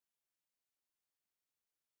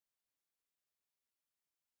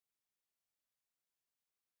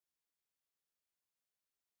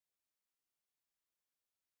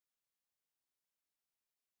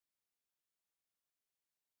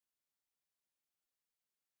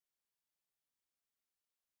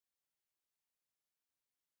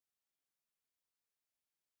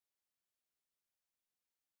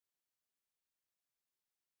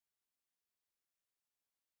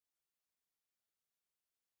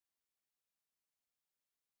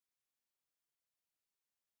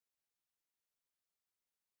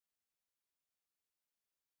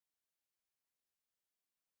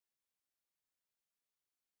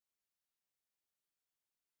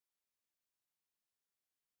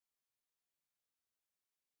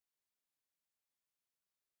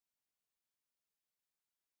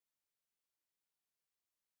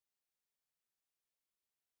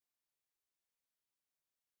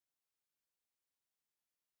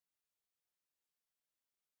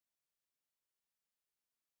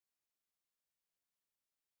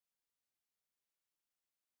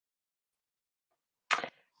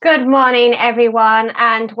Good morning, everyone,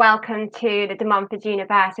 and welcome to the Montfort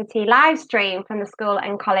University live stream from the School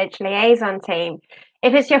and College Liaison team.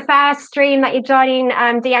 If it's your first stream that you're joining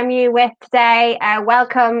DMU with today,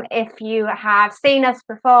 welcome. If you have seen us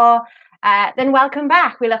before, then welcome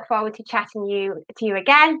back. We look forward to chatting to you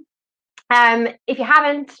again. If you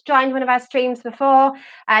haven't joined one of our streams before,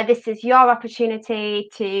 this is your opportunity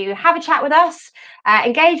to have a chat with us,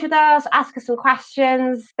 engage with us, ask us some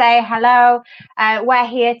questions, say hello. We're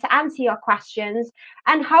here to answer your questions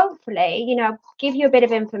and hopefully, give you a bit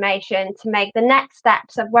of information to make the next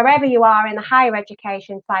steps of wherever you are in the higher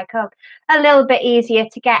education cycle a little bit easier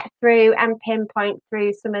to get through and pinpoint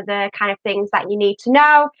through some of the kind of things that you need to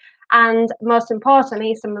know. And most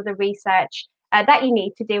importantly, some of the research that you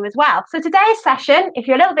need to do as well. So today's session, if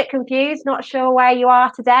you're a little bit confused, not sure where you are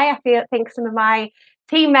today, I think some of my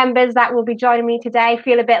team members that will be joining me today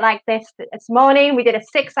feel a bit like this morning. We did a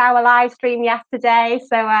 6-hour live stream yesterday,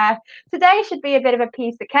 so today should be a bit of a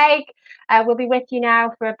piece of cake. We'll be with you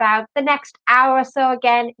now for about the next hour or so.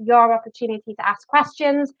 Again, your opportunity to ask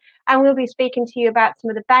questions, and we'll be speaking to you about some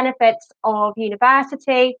of the benefits of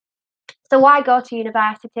university. So why go to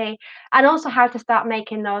university, and also how to start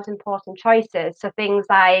making those important choices. So things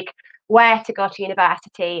like where to go to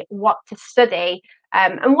university, what to study,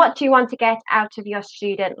 and what do you want to get out of your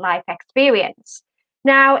student life experience.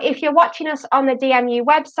 Now, if you're watching us on the DMU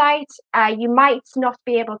website, you might not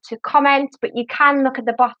be able to comment, but you can look at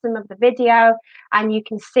the bottom of the video and you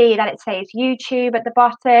can see that it says YouTube at the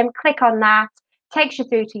bottom. Click on that, takes you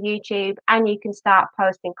through to YouTube, and you can start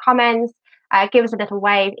posting comments. Give us a little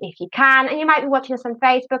wave if you can. And you might be watching us on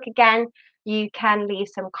Facebook. Again, you can leave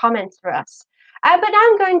some comments for us. But now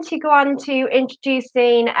I'm going to go on to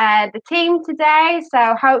introducing the team today.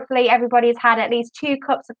 So hopefully everybody's had at least 2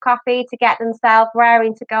 cups of coffee to get themselves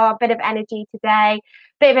raring to go, a bit of energy today, a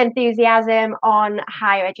bit of enthusiasm on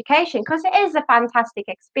higher education, because it is a fantastic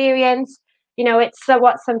experience. It's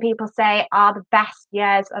what some people say are the best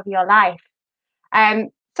years of your life.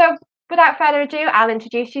 So without further ado, I'll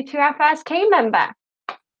introduce you to our first team member.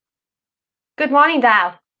 Good morning,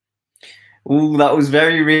 Dal. Oh, that was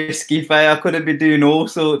very risky, Faye. I could have been doing all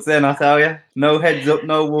sorts then, I tell you. No heads up,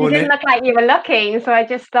 no warning. You didn't look like you were looking, so I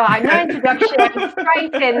just thought, no introduction,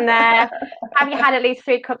 straight in there. Have you had at least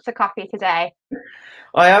 3 cups of coffee today?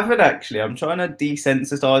 I haven't actually. I'm trying to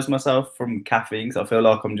desensitize myself from caffeine because I feel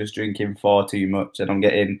like I'm just drinking far too much and I'm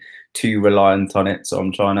getting too reliant on it. So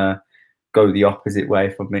I'm trying to go the opposite way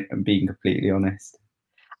from it and being completely honest.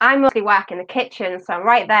 I mostly work in the kitchen, so I'm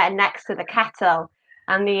right there next to the kettle,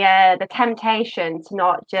 and the temptation to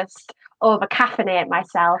not just over caffeinate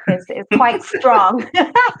myself is quite strong.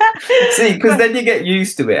 See, because then you get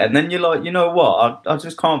used to it, and then you're like, you know what? I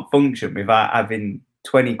just can't function without having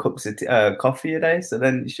 20 cups of coffee a day. So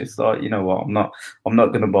then it's just like, you know what? I'm not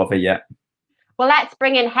going to bother yet. Well, let's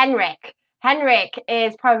bring in Henrik. Henrik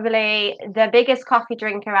is probably the biggest coffee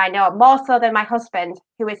drinker I know, more so than my husband,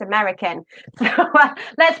 who is American. So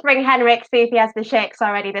let's bring Henrik, see if he has the shakes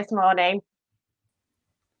already this morning.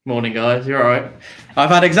 Morning, guys. You're all right. I've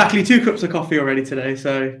had exactly 2 cups of coffee already today,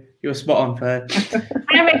 so you're spot on, Faye.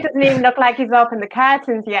 Henrik doesn't even look like he's opened the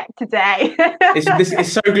curtains yet today.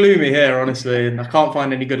 It's so gloomy here, honestly, and I can't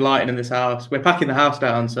find any good lighting in this house. We're packing the house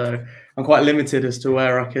down, so I'm quite limited as to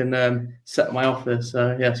where I can set my office.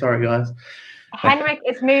 So, yeah, sorry, guys. Henrik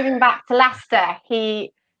is moving back to Leicester.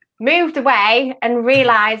 He moved away and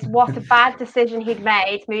realised what a bad decision he'd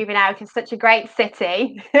made moving out of such a great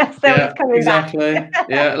city. So yeah, he's coming exactly. back.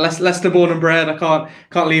 Yeah, Leicester born and bred. I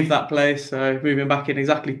can't leave that place. So moving back in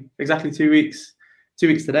exactly 2 weeks. 2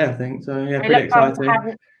 weeks today, I think. So yeah, pretty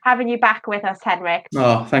exciting. Having you back with us, Henrik.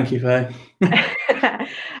 Oh, thank you, Faye.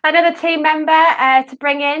 Another team member to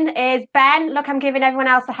bring in is Ben. Look, I'm giving everyone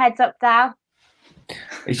else a heads up, Dal.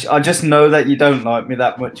 I just know that you don't like me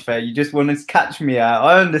that much, Faye. You just want to catch me out.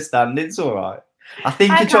 I understand. It's all right. I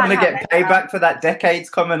think you're trying to get payback for that decade's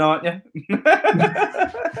coming, aren't you?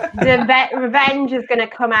 The revenge is going to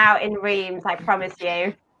come out in reams, I promise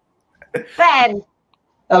you. Ben.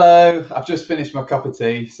 Hello. I've just finished my cup of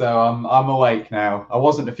tea, so I'm awake now. I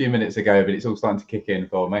wasn't a few minutes ago, but it's all starting to kick in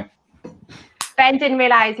for me. Ben didn't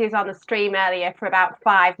realise he was on the stream earlier for about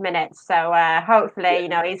 5 minutes, so hopefully,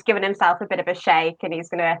 he's given himself a bit of a shake and he's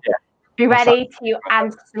going to be ready to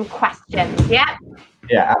answer some questions. Yeah?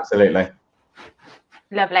 Yeah, absolutely.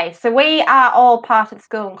 Lovely. So we are all part of the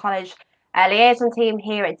School and College Liaison team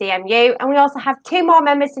here at DMU, and we also have 2 more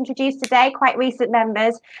members introduced today, quite recent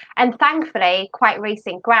members, and thankfully quite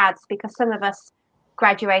recent grads, because some of us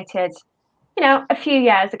graduated a few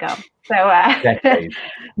years ago. So let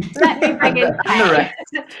me bring in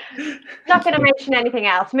Not going to mention anything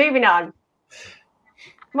else. Moving on.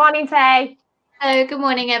 Morning, Tay. Hello, good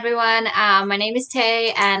morning, everyone. My name is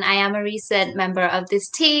Tay, and I am a recent member of this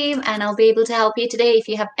team, and I'll be able to help you today. If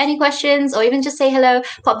you have any questions or even just say hello,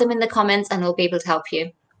 pop them in the comments, and we'll be able to help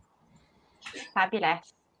you.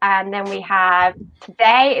 Fabulous. And then we have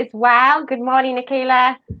today as well. Good morning,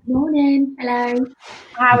 Nicola. Morning. Hello.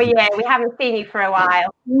 How are you? We haven't seen you for a while.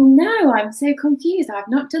 Well, no, I'm so confused. I've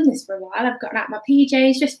not done this for a while. I've gotten out my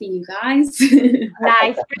PJs just for you guys.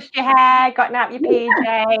 Nice. Brushed your hair, gotten out your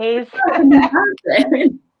PJs.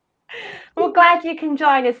 Well, glad you can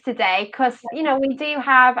join us today because, you know, we do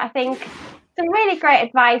have, I think, some really great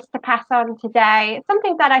advice to pass on today. It's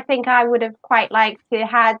something that I think I would have quite liked to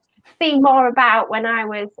have seen more about when I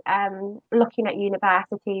was looking at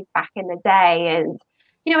universities back in the day. And,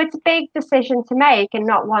 you know, it's a big decision to make and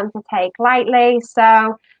not one to take lightly.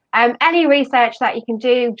 So any research that you can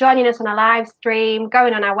do, joining us on a live stream,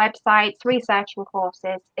 going on our websites, researching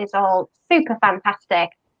courses is all super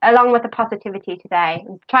fantastic, along with the positivity today.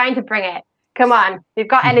 I'm trying to bring it. Come on, we've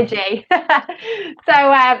got energy. So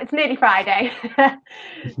it's nearly Friday.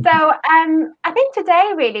 So I think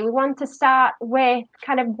today, really, we want to start with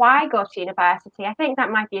kind of why go to university. I think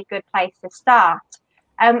that might be a good place to start.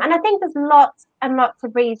 And I think there's lots and lots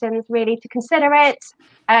of reasons, really, to consider it,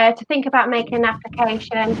 to think about making an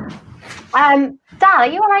application. Dal, are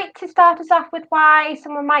you all right to start us off with why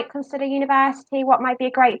someone might consider university, what might be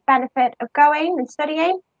a great benefit of going and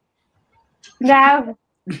studying? No?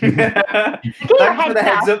 Thanks for the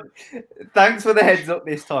heads up. Thanks for the heads up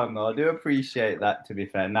this time, though. I do appreciate that, to be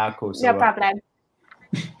fair. Now, of course, no problem.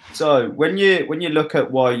 So when you look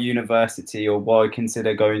at why university or why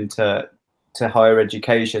consider going to higher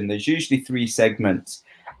education, there's usually 3 segments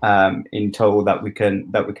in total that we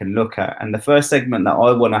can look at. And the first segment that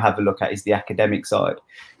I want to have a look at is the academic side.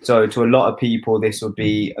 So to a lot of people, this would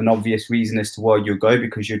be an obvious reason as to why you'll go,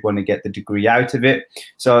 because you'd want to get the degree out of it.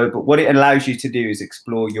 So, but what it allows you to do is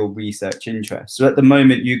explore your research interests. So at the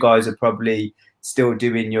moment, you guys are probably still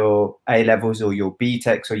doing your A-levels or your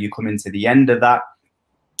BTEC, so you're coming to the end of that.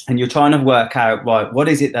 And you're trying to work out, right, what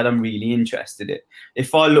is it that I'm really interested in?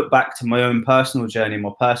 If I look back to my own personal journey, my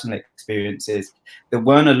personal experiences, there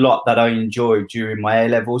weren't a lot that I enjoyed during my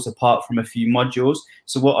A-levels, apart from a few modules.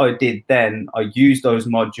 So what I did then, I used those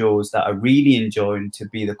modules that I really enjoyed to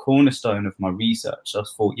be the cornerstone of my research. So I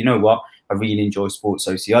thought, you know what, I really enjoy sports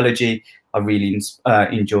sociology. I really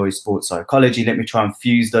enjoy sports psychology. Let me try and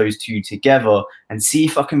fuse those 2 together and see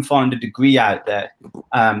if I can find a degree out there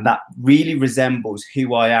that really resembles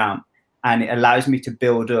who I am. And it allows me to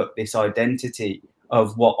build up this identity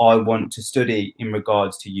of what I want to study in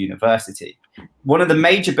regards to university. One of the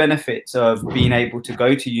major benefits of being able to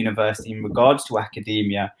go to university in regards to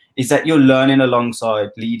academia is that you're learning alongside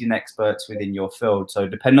leading experts within your field. So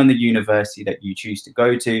depending on the university that you choose to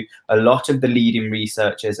go to, a lot of the leading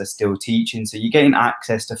researchers are still teaching. So you're getting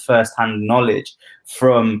access to first-hand knowledge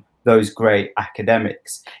from those great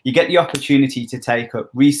academics. You get the opportunity to take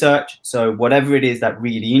up research. So whatever it is that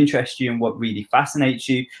really interests you and what really fascinates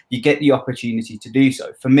you, you get the opportunity to do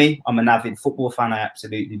so. For me, I'm an avid football fan. I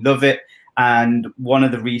absolutely love it. And one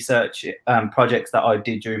of the research projects that I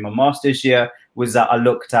did during my master's year was that I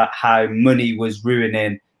looked at how money was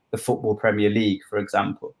ruining the Football Premier League, for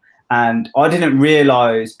example. And I didn't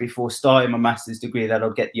realise before starting my master's degree that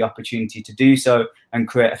I'd get the opportunity to do so and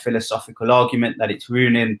create a philosophical argument that it's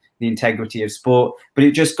ruining the integrity of sport. But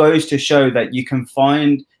it just goes to show that you can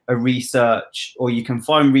find research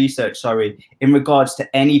in regards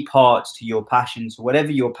to any parts to your passions. So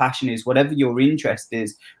whatever your passion is, whatever your interest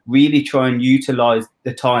is, really try and utilise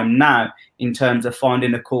the time now in terms of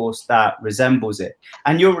finding a course that resembles it.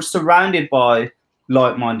 And you're surrounded by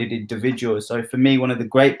like-minded individuals. So for me, one of the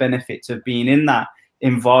great benefits of being in that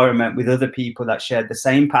environment with other people that shared the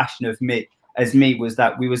same passion as me was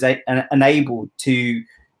that we was enabled to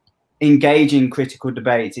engage in critical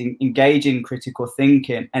debates, engage in critical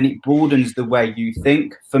thinking, and it broadens the way you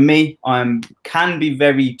think. For me, I can be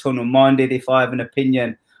very tunnel-minded. If I have an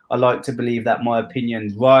opinion, I like to believe that my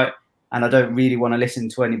opinion's right, and I don't really want to listen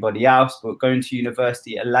to anybody else. But going to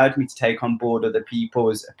university allowed me to take on board other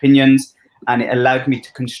people's opinions, and it allowed me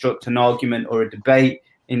to construct an argument or a debate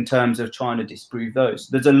in terms of trying to disprove those.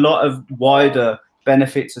 There's a lot of wider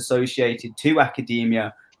benefits associated to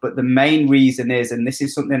academia, but the main reason is, and this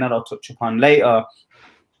is something that I'll touch upon later,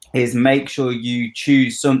 is make sure you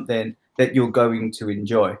choose something that you're going to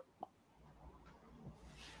enjoy.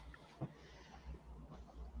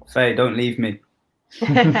 Faye, don't leave me.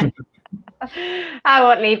 I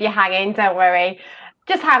won't leave you hanging, don't worry.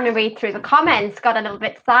 Just having a read through the comments, got a little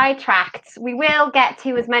bit sidetracked. We will get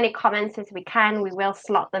to as many comments as we can. We will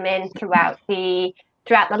slot them in throughout the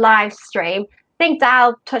live stream. think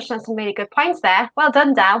Dal touched on some really good points there. Well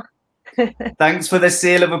done, Dal. Thanks for the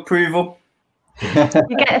seal of approval.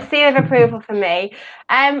 You get a seal of approval from me.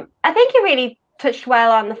 I think you really touched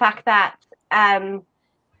well on the fact that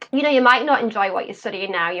you might not enjoy what you're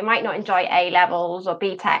studying now. You might not enjoy A levels or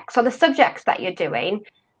BTECs or the subjects that you're doing,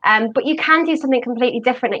 but you can do something completely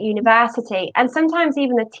different at university. And sometimes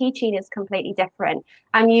even the teaching is completely different,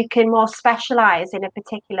 and you can more specialize in a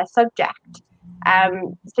particular subject.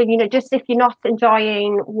 So, just if you're not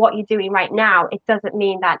enjoying what you're doing right now, it doesn't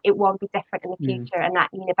mean that it won't be different in the future and at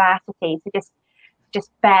university. So just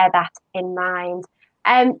bear that in mind.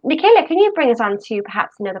 Nicola, can you bring us on to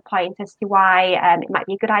perhaps another point as to why it might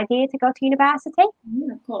be a good idea to go to university?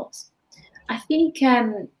 Yeah, of course. I think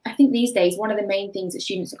these days one of the main things that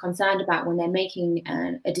students are concerned about when they're making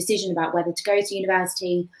a decision about whether to go to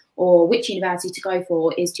university or which university to go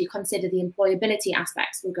for is to consider the employability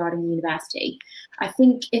aspects regarding the university. I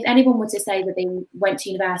think if anyone were to say that they went to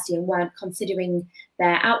university and weren't considering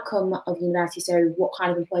their outcome of university, so what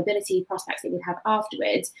kind of employability prospects it would have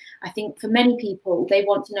afterwards, I think for many people, they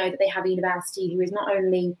want to know that they have a university who is not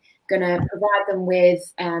only going to provide them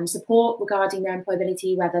with support regarding their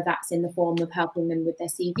employability, whether that's in the form of helping them with their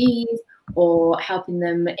CVs or helping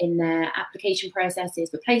them in their application processes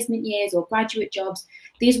for placement years or graduate jobs.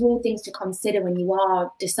 These are all things to consider when you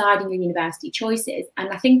are deciding your university choices. And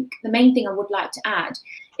I think the main thing I would like to add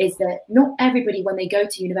is that not everybody, when they go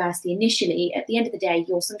to university initially, at the end of the day,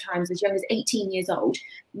 you're sometimes as young as 18 years old.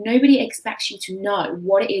 Nobody expects you to know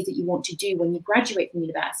what it is that you want to do when you graduate from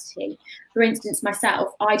university. For instance,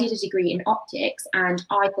 myself, I did a degree in optics and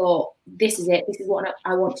I thought, this is it, this is what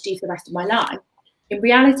I want to do for the rest of my life. In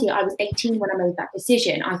reality, I was 18 when I made that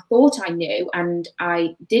decision. I thought I knew and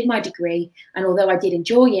I did my degree. And although I did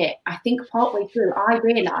enjoy it, I think partway through, I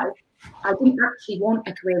realised I didn't actually want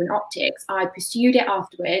a career in optics. I pursued it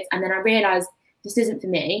afterwards and then I realised this isn't for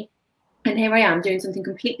me. And here I am doing something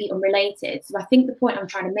completely unrelated. So I think the point I'm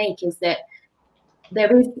trying to make is that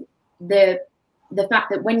there is the fact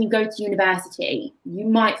that when you go to university, you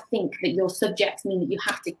might think that your subjects mean that you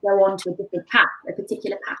have to go on to a different path, a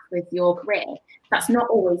particular path with your career. That's not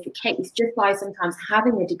always the case. Just by sometimes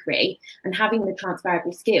having a degree and having the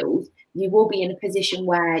transferable skills, you will be in a position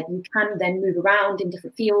where you can then move around in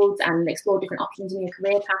different fields and explore different options in your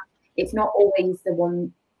career path. It's not always the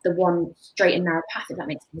one straight and narrow path, if that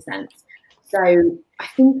makes any sense. So I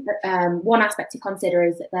think that one aspect to consider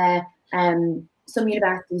is that some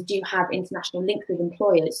universities do have international links with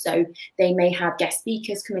employers, so they may have guest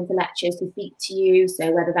speakers come into lectures to speak to you,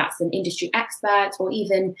 so whether that's an industry expert or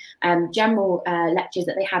even general lectures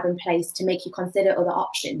that they have in place to make you consider other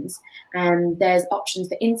options. There's options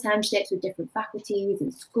for internships with different faculties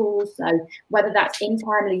and schools, so whether that's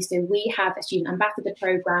internally, so we have a student ambassador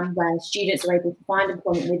program where students are able to find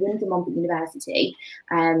employment within the Montfort University.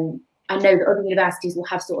 I know that other universities will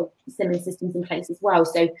have sort of similar systems in place as well.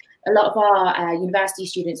 So a lot of our university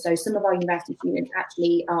students, so some of our university students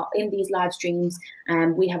actually are in these live streams.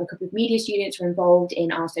 We have a couple of media students who are involved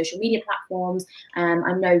in our social media platforms.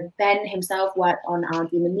 I know Ben himself worked on our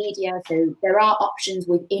Dreamer Media. So there are options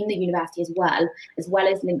within the university as well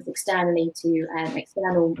as links externally to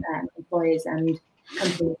external employers and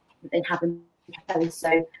companies that they have in. So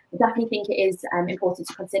I definitely think it is important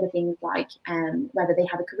to consider things like whether they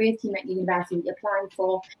have a career team at the university that you're applying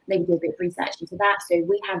for, maybe do a bit of research into that. So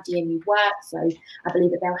we have DMU Work, so I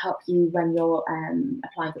believe that they'll help you when you're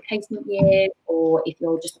applying for placement years or if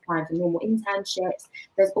you're just applying for normal internships.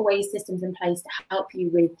 There's always systems in place to help you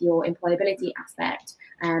with your employability aspect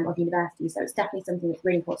of university. So it's definitely something that's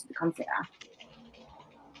really important to consider.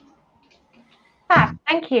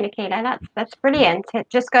 Thank you, Nicola. That's brilliant. It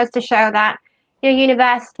just goes to show that your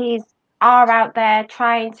universities are out there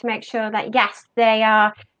trying to make sure that, yes, they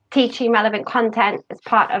are teaching relevant content as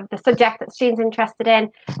part of the subject that students are interested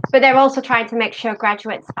in, but they're also trying to make sure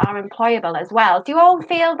graduates are employable as well. Do you all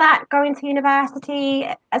feel that going to university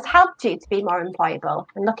has helped you to be more employable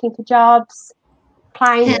and looking for jobs,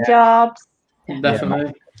 applying for jobs?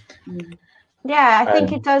 Definitely. Yeah, I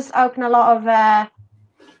think it does open a lot of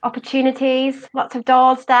opportunities, lots of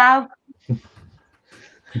doors, Dal.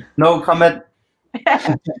 No comment. We'll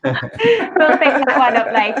pick that one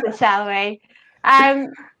up later, shall we?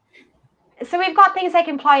 So we've got things like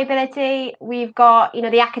employability, we've got,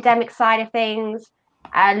 the academic side of things,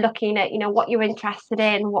 looking at, what you're interested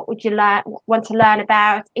in, what would you want to learn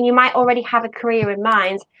about, and you might already have a career in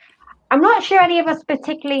mind. I'm not sure any of us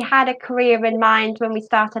particularly had a career in mind when we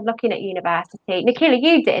started looking at university. Nicola,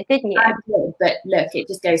 you did, didn't you? I did, but look, it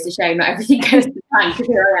just goes to show not everything goes to plan, because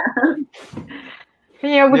here I am.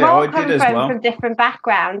 We've all come from different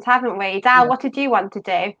backgrounds, haven't we? Dal, what did you want to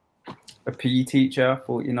do? a PE teacher. I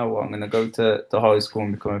thought, you know what, I'm going to go to high school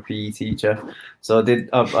and become a PE teacher. So I did.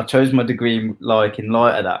 I chose my degree in light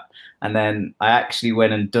of that, and then I actually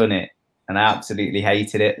went and done it, and I absolutely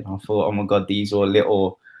hated it. And I thought, oh my god, these are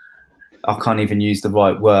little. I can't even use the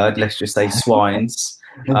right word. Let's just say swines.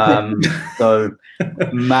 So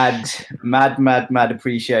mad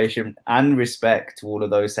appreciation and respect to all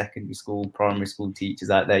of those secondary school, primary school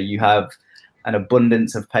teachers out there. You have an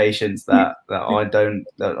abundance of patience that I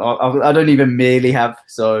don't even merely have.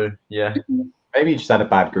 So yeah. Maybe you just had a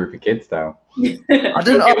bad group of kids though. I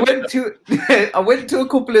don't know. I went to a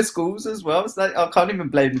couple of schools as well. So I can't even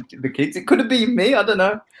blame the kids. It could have been me. I don't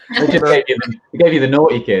know. They just gave you the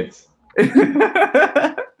naughty kids.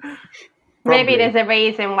 Maybe there's a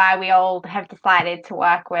reason why we all have decided to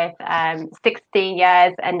work with 16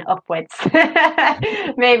 years and upwards.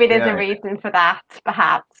 Maybe there's a reason for that,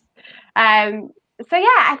 perhaps. So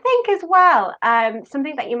yeah, I think as well,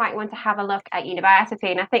 something that you might want to have a look at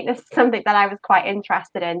university, and I think this is something that I was quite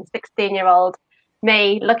interested in, 16-year-old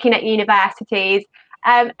me looking at universities.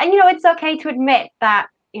 And it's okay to admit that,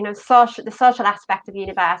 the social aspect of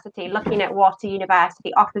university, looking at what a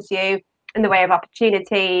university offers you in the way of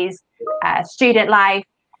opportunities, student life.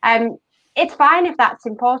 It's fine if that's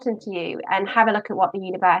important to you, and have a look at what the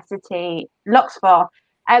university looks for.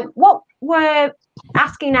 What we're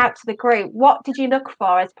asking out to the group, what did you look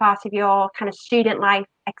for as part of your kind of student life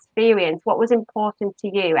experience? What was important to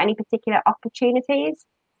you? Any particular opportunities?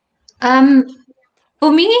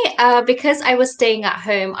 For me, because I was staying at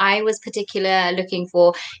home, I was particularly looking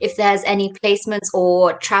for if there's any placements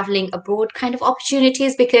or traveling abroad kind of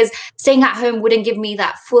opportunities, because staying at home wouldn't give me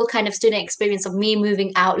that full kind of student experience of me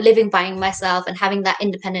moving out, living by myself and having that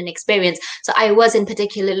independent experience. So I was in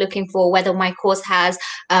particular looking for whether my course has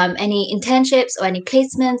any internships or any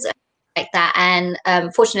placements like that. And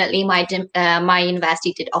fortunately, my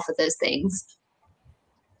university did offer those things.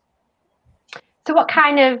 So what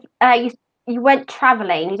kind of, you went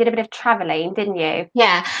traveling, you did a bit of traveling, didn't you?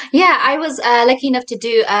 Yeah, I was lucky enough to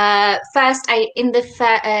do first in the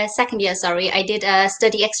second year, I did a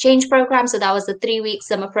study exchange program. So that was a 3-week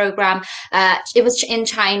summer program. It was in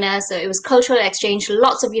China, so it was cultural exchange.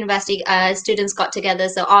 Lots of university students got together,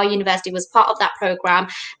 so our university was part of that program,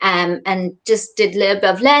 and just did a little bit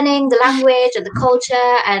of learning the language and the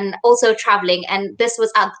culture, and also traveling. And this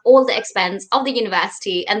was at all the expense of the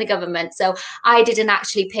university and the government, so I didn't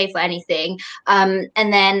actually pay for anything. And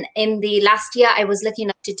then in the last year, I was lucky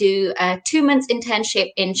enough to do a 2 months internship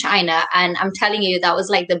in China. And I'm telling you, that was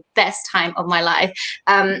like the best time of my life.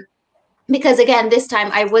 Because again, this time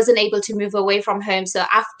I wasn't able to move away from home. So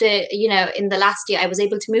after, in the last year, I was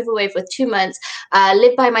able to move away for 2 months,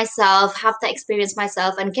 live by myself, have that experience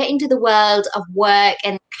myself, and get into the world of work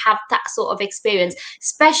and have that sort of experience,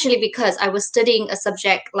 especially because I was studying a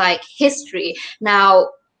subject like history. Now,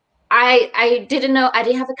 I didn't know, I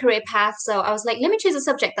didn't have a career path. So I was like, let me choose a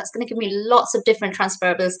subject that's going to give me lots of different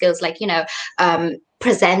transferable skills, like,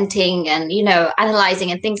 presenting and,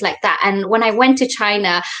 analyzing and things like that. And when I went to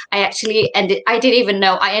China, I didn't even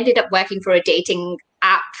know, I ended up working for a dating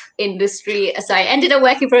app industry. So I ended up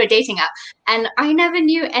working for a dating app, and I never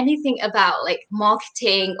knew anything about like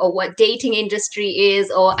marketing or what dating industry is,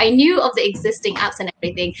 or I knew of the existing apps and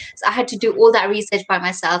everything. So I had to do all that research by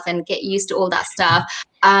myself and get used to all that stuff.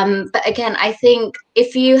 But again, I think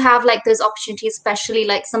if you have like those opportunities, especially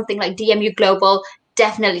like something like DMU Global,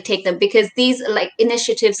 definitely take them, because these like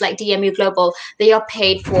initiatives like DMU Global, they are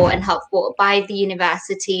paid for and helped for by the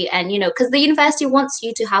university. And because the university wants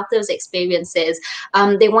you to have those experiences,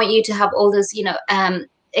 they want you to have all those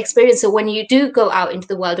experience, so when you do go out into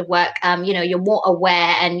the world of work, you're more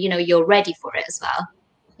aware and you're ready for it as well.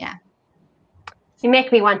 Yeah, you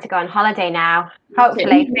make me want to go on holiday now.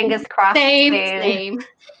 Hopefully, fingers crossed. Same.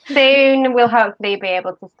 Soon we'll hopefully be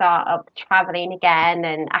able to start up traveling again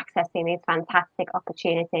and accessing these fantastic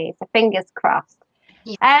opportunities. So fingers crossed.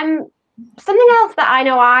 Yeah. Something else that I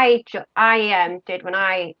know I did when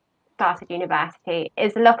I started university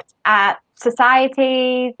is looked at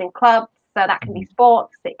societies and clubs. So that can be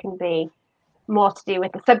sports, it can be more to do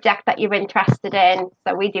with the subject that you're interested in.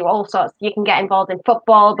 So we do all sorts. You can get involved in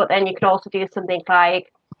football, but then you could also do something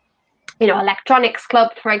like, electronics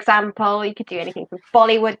club, for example. You could do anything from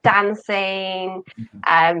Bollywood dancing,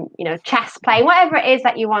 chess playing, whatever it is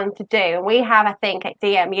that you want to do. And we have, I think, at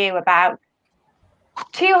DMU about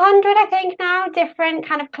 200, I think now, different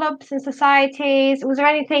kind of clubs and societies. Was there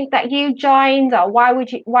anything that you joined, or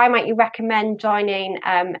why might you recommend joining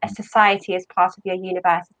a society as part of your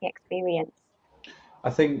university experience?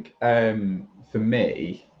 I think for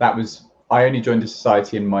me, I only joined a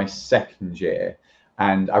society in my second year.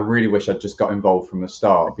 And I really wish I'd just got involved from the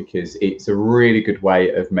start, because it's a really good way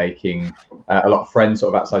of making a lot of friends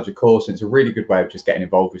sort of outside your course. And it's a really good way of just getting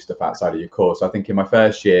involved with stuff outside of your course. I think in my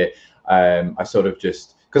first year, I sort of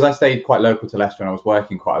just, because I stayed quite local to Leicester and I was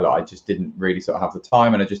working quite a lot, I just didn't really sort of have the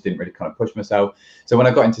time, and I just didn't really kind of push myself. So when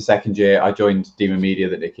I got into second year, I joined Demon Media,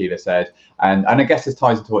 that Nikila said. And I guess this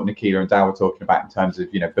ties into what Nikila and Dal were talking about in terms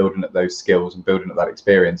of, you know, building up those skills and building up that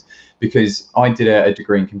experience. Because I did a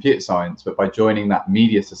degree in computer science, but by joining that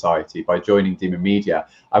media society, by joining Demon Media,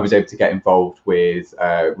 I was able to get involved with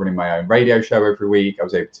running my own radio show every week. I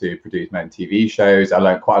was able to produce my own TV shows. I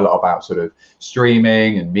learned quite a lot about sort of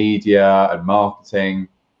streaming and media and marketing.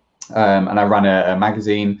 And I ran a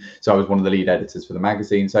magazine, so I was one of the lead editors for the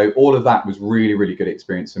magazine. So all of that was really, really good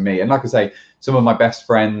experience for me. And like I say, some of my best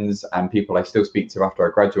friends and people I still speak to after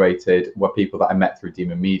I graduated were people that I met through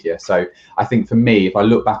Demon Media. So I think for me, if I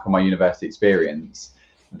look back on my university experience,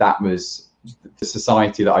 that was the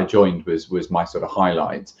society that I joined was my sort of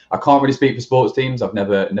highlight. I can't really speak for sports teams. I've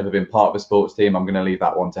never been part of a sports team. I'm going to leave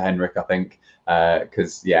that one to Henrik, I think,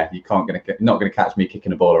 because yeah, not going to catch me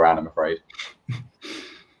kicking a ball around, I'm afraid.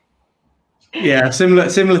 Yeah, similar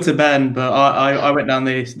to Ben, but I went down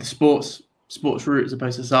the sports route as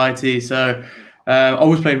opposed to society. So I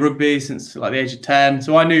always played rugby since like the age of 10.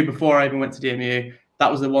 So I knew before I even went to DMU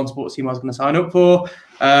that was the one sports team I was going to sign up for.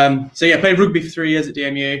 So yeah, played rugby for 3 years at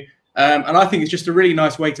DMU, and I think it's just a really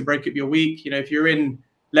nice way to break up your week. You know, if you're in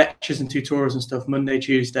lectures and tutorials and stuff Monday,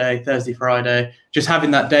 Tuesday, Thursday, Friday, just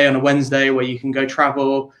having that day on a Wednesday where you can go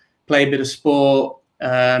travel, play a bit of sport.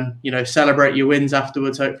 You know, celebrate your wins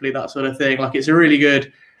afterwards, hopefully, that sort of thing. Like, it's a really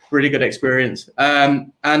good experience.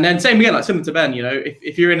 And then same again, like similar to Ben, you know,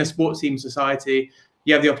 if you're in a sports team society,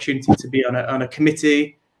 you have the opportunity to be on a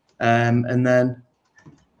committee, and then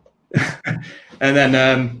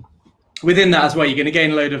within that as well, you're going to gain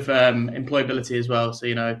a load of employability as well. So,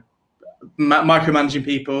 you know, micromanaging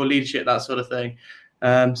people, leadership, that sort of thing.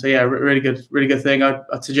 So yeah, really good thing.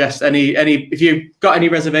 I'd suggest if you've got any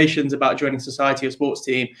reservations about joining society or sports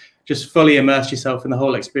team, just fully immerse yourself in the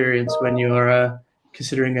whole experience when you're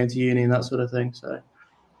considering going to uni and that sort of thing. So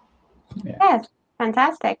yeah,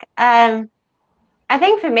 fantastic. I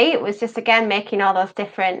think for me it was just again making all those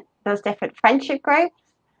different friendship groups.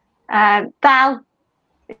 Val,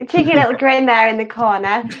 cheeky little grin there in the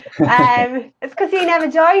corner. It's because you never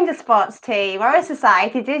joined a sports team or a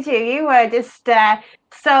society, did you? You were just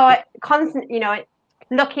so constant, you know,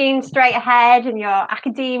 looking straight ahead in your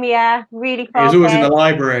academia, really focused. He was always in the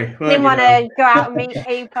library. Didn't want to go out and meet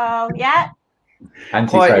people. Yeah.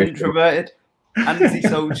 Quite introverted,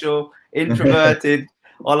 antisocial, introverted.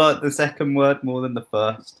 I like the second word more than the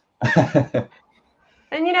first.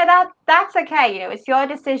 And you know that's okay. You know, it's your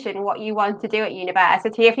decision what you want to do at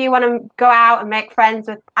university. If you want to go out and make friends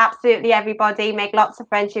with absolutely everybody, make lots of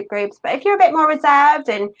friendship groups. But if you're a bit more reserved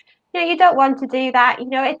and you know you don't want to do that, you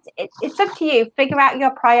know, it's up to you. Figure out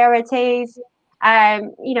your priorities.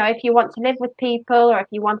 You know, if you want to live with people or if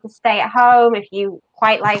you want to stay at home, if you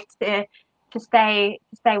quite like to stay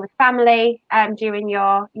with family during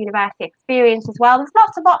your university experience as well. There's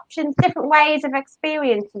lots of options, different ways of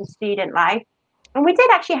experiencing student life. And we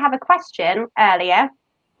did actually have a question earlier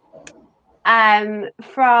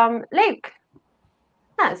from Luke.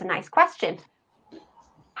 That was a nice question.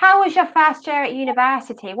 How was your first year at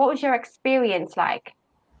university? What was your experience like?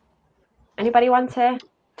 Anybody want to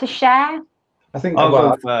share? I think I'll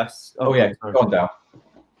go first. Oh yeah, go on, Dal.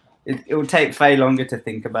 It will take Faye longer to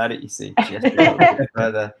think about it, you see. She has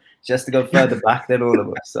to go further back than all of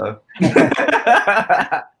us. So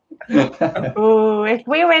Oh, if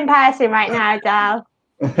we were in person right now, Dal.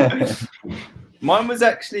 Mine was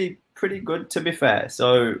actually pretty good, to be fair.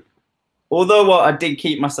 So although I did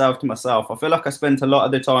keep myself to myself, I feel like I spent a lot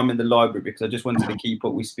of the time in the library because I just wanted to keep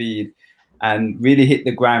up with speed and really hit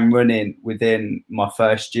the ground running within my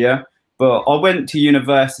first year. But I went to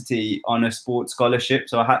university on a sports scholarship,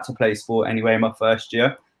 so I had to play sport anyway in my first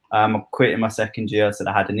year. I quit in my second year, so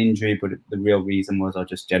I had an injury, but the real reason was I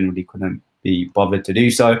just generally couldn't be bothered to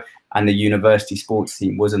do so. And the university sports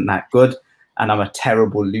team wasn't that good, and I'm a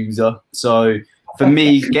terrible loser. So for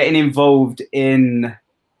me, getting involved in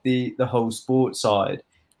the whole sports side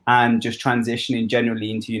and just transitioning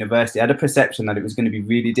generally into university, I had a perception that it was going to be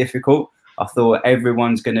really difficult. I thought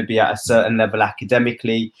everyone's going to be at a certain level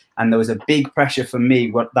academically, and there was a big pressure for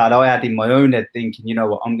me that I had in my own head thinking, you know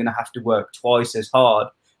what, I'm going to have to work twice as hard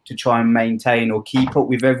to try and maintain or keep up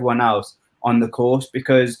with everyone else on the course.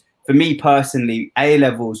 Because for me personally,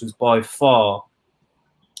 A-levels was by far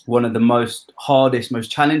one of the hardest, most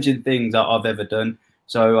challenging things that I've ever done.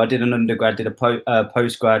 So I did an undergrad, did a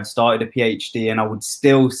postgrad, started a PhD, and I would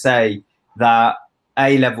still say that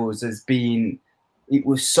A levels has been, it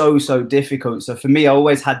was so difficult. So for me, I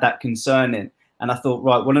always had that concern in, and I thought,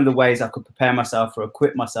 right, one of the ways I could prepare myself or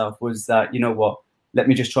equip myself was that, you know what, let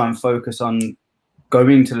me just try and focus on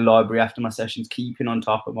going to the library after my sessions, keeping on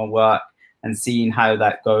top of my work and seeing how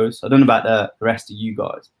that goes. I don't know about the rest of you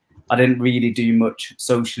guys. I didn't really do much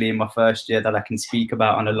socially in my first year that I can speak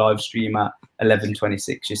about on a live stream at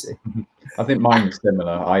 11:26, you see. I think mine was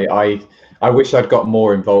similar. I wish I'd got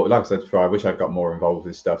more involved. Like I said before, I wish I'd got more involved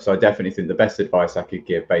with stuff. So I definitely think the best advice I could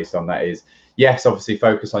give based on that is, yes, obviously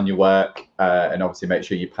focus on your work and obviously make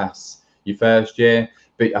sure you pass your first year.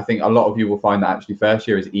 But I think a lot of you will find that actually first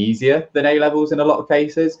year is easier than A levels in a lot of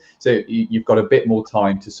cases. So you've got a bit more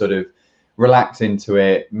time to sort of relax into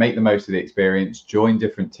it, make the most of the experience, join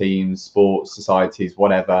different teams, sports, societies,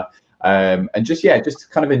 whatever. And just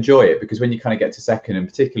kind of enjoy it, because when you kind of get to second and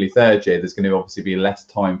particularly third year, there's going to obviously be less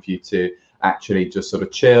time for you to actually just sort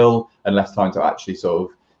of chill and less time to actually sort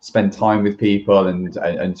of spend time with people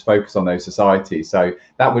and focus on those societies. So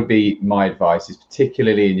that would be my advice, is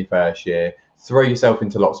particularly in your first year, throw yourself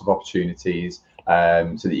into lots of opportunities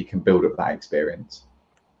so that you can build up that experience.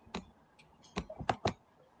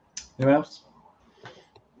 Anyone else?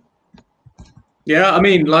 Yeah, I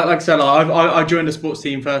mean, like I said, I joined the sports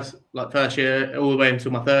team first year all the way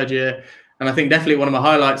until my third year, and I think definitely one of my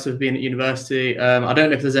highlights of being at university. I don't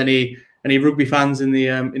know if there's any rugby fans in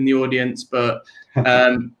the audience, but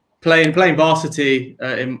playing varsity.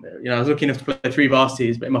 I was lucky enough to play 3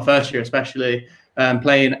 varsities, but in my first year especially,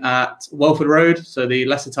 playing at Welford Road, so the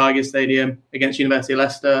Leicester Tigers Stadium against University of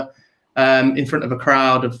Leicester, in front of a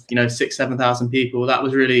crowd of 6,000-7,000 people. That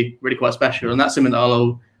was really quite special, and that's something that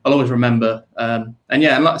I'll always remember. And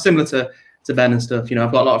yeah, similar to Ben and stuff.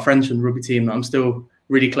 I've got a lot of friends from the rugby team that I'm still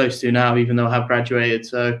really close to now, even though I have graduated.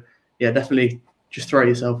 So yeah, definitely just throw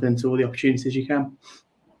yourself into all the opportunities you can.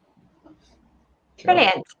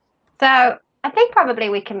 Brilliant. So I think probably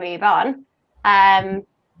we can move on. Can't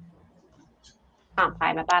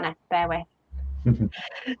find my banner, bear with.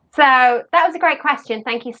 So that was a great question.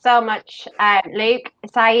 Thank you so much, Luke.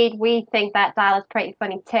 Saeed, we think that Dal is pretty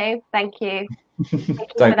funny too. Thank you. Thank you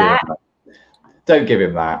for that. Don't give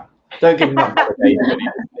him that. Don't give him that validation. He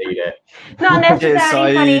doesn't need it. Not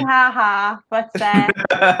necessarily funny, haha. But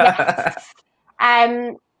yes.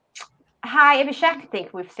 Hi, Abhishek. I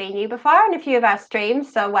think we've seen you before on a few of our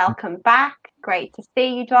streams, so welcome back. Great to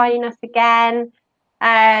see you joining us again.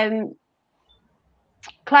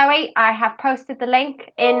 Chloe, I have posted the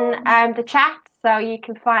link in the chat, so you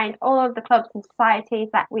can find all of the clubs and societies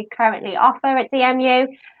that we currently offer at DMU.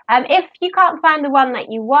 If you can't find the one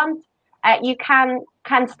that you want, you can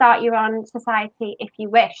start your own society if you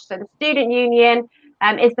wish. So the Student Union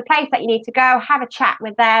is the place that you need to go, have a chat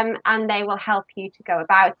with them, and they will help you to go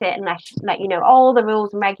about it and let you know all the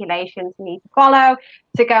rules and regulations you need to follow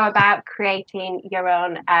to go about creating your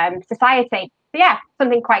own society. So yeah,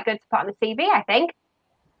 something quite good to put on the CV, I think.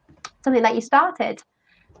 Something that you started. So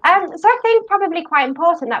I think probably quite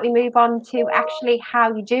important that we move on to actually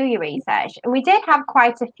how you do your research. And we did have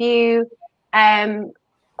quite a few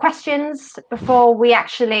questions before we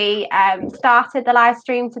actually started the live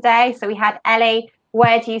stream today. So we had Ellie,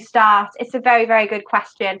 where do you start? It's a very, very good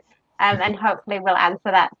question. And hopefully we'll answer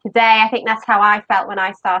that today. I think that's how I felt when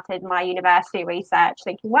I started my university research,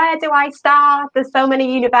 thinking, where do I start? There's so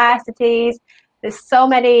many universities, there's so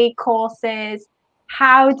many courses.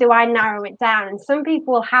 How do I narrow it down? And some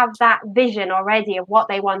people will have that vision already of what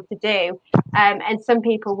they want to do. And some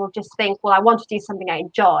people will just think, well, I want to do something I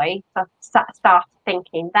enjoy. So start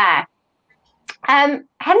thinking there.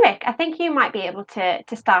 Henrik, I think you might be able to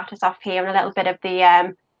start us off here on a little bit of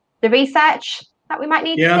the research that we might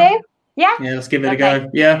need to do. Yeah? Yeah, let's give it a go.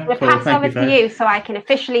 Yeah, we'll pass over to you so I can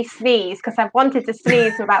officially sneeze, because I've wanted to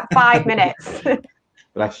sneeze for about 5 minutes.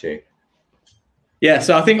 Bless you. Yeah,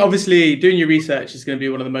 so I think obviously doing your research is going to be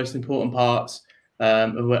one of the most important parts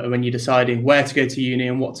of when you're deciding where to go to uni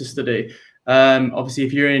and what to study. Obviously,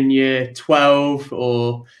 if you're in year 12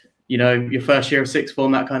 or your first year of sixth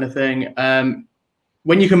form, that kind of thing,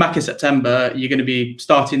 when you come back in September, you're going to be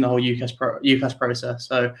starting the whole UCAS process.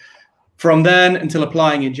 So from then until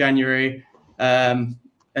applying in January,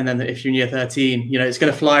 and then if you're in year 13, it's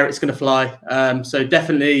going to fly. It's going to fly. So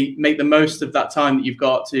definitely make the most of that time that you've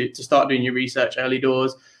got to start doing your research early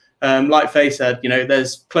doors. Like Faye said,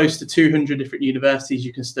 there's close to 200 different universities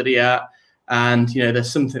you can study at, and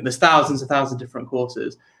there's thousands and thousands of different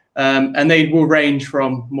courses, and they will range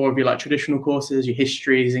from more of your traditional courses, your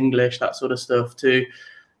histories, English, that sort of stuff, to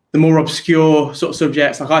the more obscure sort of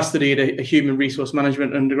subjects. Like I studied a human resource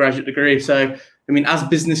management undergraduate degree, so I mean, as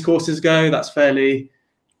business courses go, that's fairly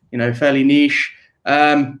niche.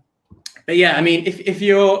 But yeah, I mean, if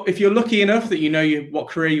you're lucky enough that you know what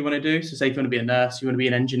career you want to do, so say if you want to be a nurse, you want to be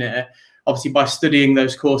an engineer, obviously by studying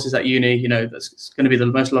those courses at uni, you know, that's going to be the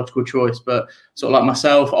most logical choice. But sort of like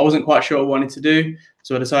myself, I wasn't quite sure what I wanted to do,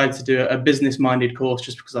 so I decided to do a business-minded course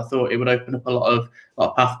just because I thought it would open up a lot of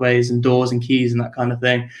pathways and doors and keys and that kind of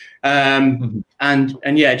thing. And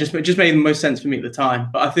yeah, it just made the most sense for me at the time.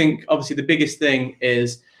 But I think obviously the biggest thing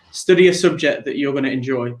is study a subject that you're going to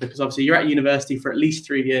enjoy, because obviously you're at university for at least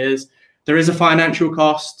 3 years. There is a financial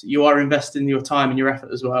cost. You are investing your time and your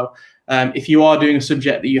effort as well. If you are doing a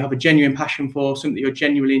subject that you have a genuine passion for, something that you're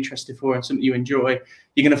genuinely interested for and something you enjoy,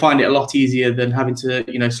 you're going to find it a lot easier than having to,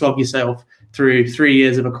 you know, slog yourself through 3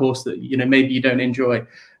 years of a course that, you know, maybe you don't enjoy.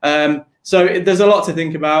 So there's a lot to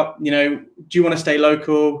think about. You know, do you want to stay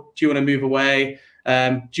local? Do you want to move away?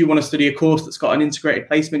 Do you want to study a course that's got an integrated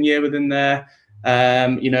placement year within there?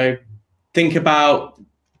 You know, think about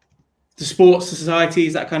the sports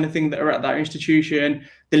societies, that kind of thing, that are at that institution,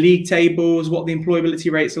 the league tables, what the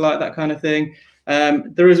employability rates are like, that kind of thing.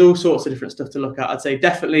 There is all sorts of different stuff to look at. I'd say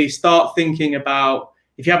definitely start thinking about,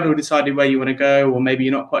 if you haven't already decided where you want to go, or maybe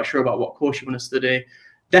you're not quite sure about what course you want to study,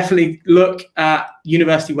 definitely look at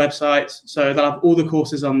university websites. So they'll have all the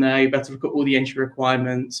courses on there. You better look at all the entry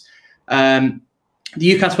requirements. The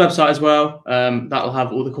UCAS website as well, that'll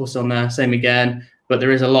have all the courses on there, same again. But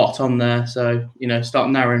there is a lot on there, so, you know, start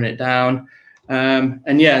narrowing it down.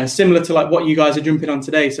 And yeah, and similar to like what you guys are jumping on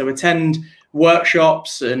today, so attend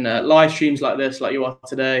workshops and live streams like this, like you are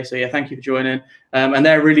today. So yeah, thank you for joining. And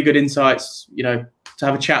they're really good insights, you know, to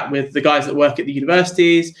have a chat with the guys that work at the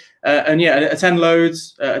universities. And yeah, attend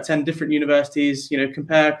loads, attend different universities, you know,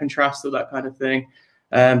 compare, contrast, all that kind of thing.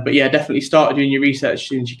 But yeah, definitely start doing your research as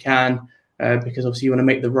soon as you can, because obviously you want to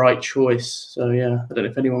make the right choice. So yeah, I don't know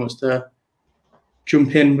if anyone wants to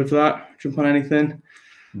jump in with that, jump on anything.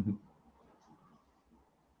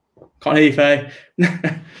 Can't hear you, Faye.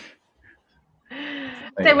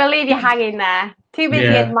 So we'll leave you hanging there. Too busy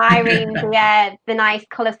admiring the nice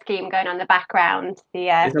colour scheme going on in the background.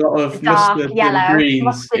 There's a lot of the dark mustard yellow, and greens.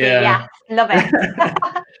 mustardy, yeah, love it.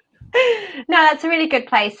 No, that's a really good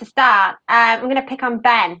place to start. I'm going to pick on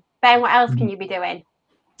Ben. Ben, what else can you be doing?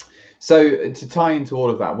 So to tie into all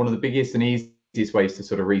of that, one of the biggest and easiest ways to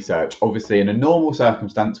sort of research, obviously in a normal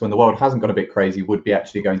circumstance when the world hasn't got a bit crazy, would be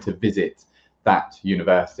actually going to visit that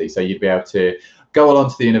university. So you'd be able to go along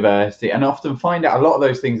to the university and often find out a lot of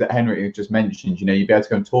those things that Henrik just mentioned. You know, you'd be able to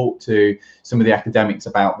go and talk to some of the academics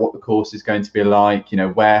about what the course is going to be like, you know,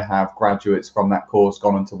 where have graduates from that course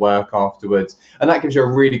gone on to work afterwards. And that gives you a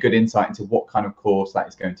really good insight into what kind of course that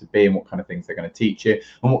is going to be and what kind of things they're going to teach you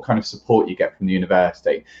and what kind of support you get from the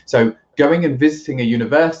university. So going and visiting a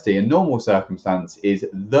university in normal circumstance is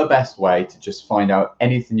the best way to just find out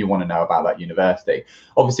anything you want to know about that university.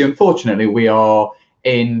 Obviously, unfortunately, we are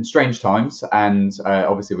in strange times, and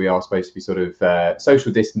obviously we are supposed to be sort of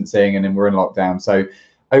social distancing, and then we're in lockdown. So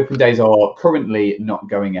open days are currently not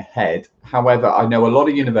going ahead. However, I know a lot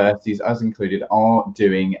of universities, us included, are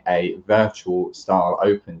doing a virtual style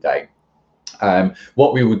open day.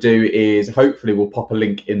 What we will do is hopefully we'll pop a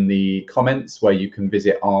link in the comments where you can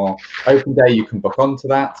visit our open day. You can book onto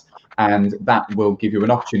that, and that will give you an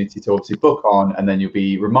opportunity to obviously book on, and then you'll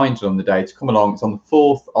be reminded on the day to come along. It's on the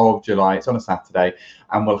 4th of July, it's on a Saturday,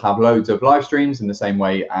 and we'll have loads of live streams in the same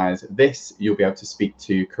way as this. You'll be able to speak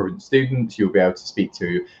to current students, you'll be able to speak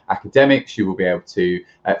to academics, you will be able to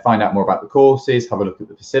find out more about the courses, have a look at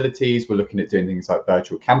the facilities. We're looking at doing things like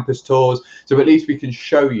virtual campus tours, so at least we can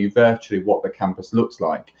show you virtually what the campus looks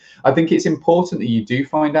like. I think it's important that you do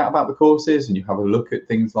find out about the courses and you have a look at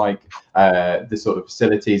things like the sort of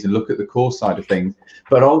facilities and look at the course side of things,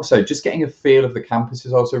 but also just getting a feel of the campus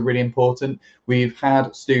is also really important. We've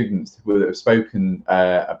had students that have spoken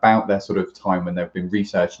about their sort of time when they've been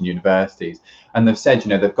researching universities, and they've said, you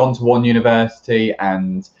know, they've gone to one university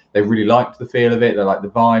and they really liked the feel of it, they like the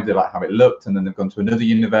vibe, they like how it looked, and then they've gone to another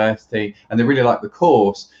university and they really like the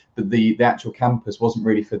course, but the actual campus wasn't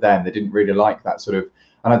really for them. They didn't really like that sort of,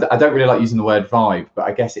 and I don't really like using the word vibe, but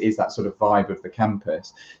I guess it is that sort of vibe of the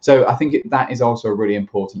campus. So I think that is also a really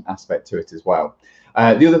important aspect to it as well.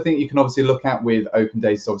 The other thing you can obviously look at with open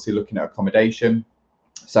days is obviously looking at accommodation.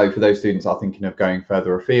 So for those students that are thinking of going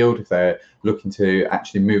further afield, if they're looking to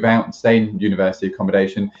actually move out and stay in university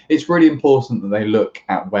accommodation, it's really important that they look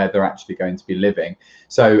at where they're actually going to be living.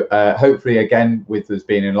 So hopefully, again, with us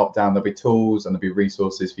being in lockdown, there'll be tools and there'll be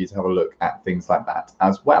resources for you to have a look at things like that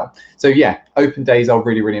as well. So yeah, open days are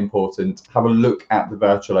really, really important. Have a look at the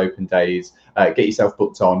virtual open days. Get yourself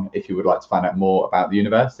booked on if you would like to find out more about the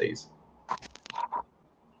universities.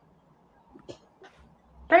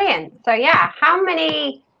 Brilliant. So yeah, how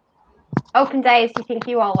many open days do you think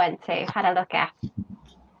you all went to, had a look at?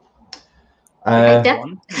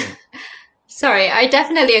 Sorry, I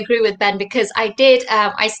definitely agree with Ben, because I did,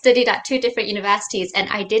 I studied at 2 different universities, and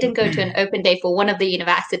I didn't go to an open day for one of the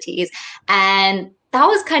universities. And that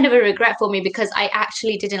was kind of a regret for me, because I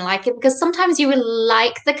actually didn't like it, because sometimes you would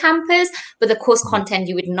like the campus, but the course content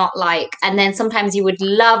you would not like. And then sometimes you would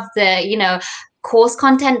love the, you know, course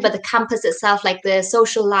content, but the campus itself, like the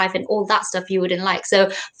social life and all that stuff, you wouldn't like. So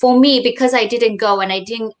for me, because I didn't go and I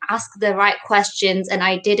didn't ask the right questions, and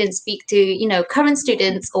I didn't speak to, you know, current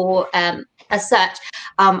students or as such,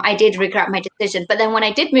 I did regret my decision. But then when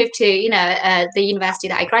I did move to, you know, the university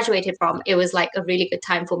that I graduated from, it was like a really good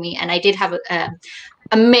time for me, and I did have a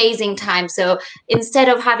amazing time. So instead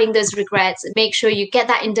of having those regrets, make sure you get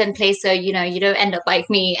that indent place, so you know you don't end up like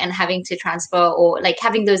me and having to transfer, or like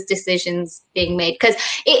having those decisions being made, because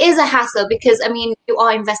it is a hassle. Because I mean, you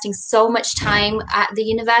are investing so much time at the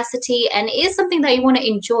university, and it is something that you want to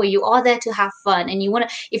enjoy. You are there to have fun, and you want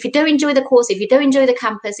to, if you don't enjoy the course, if you don't enjoy the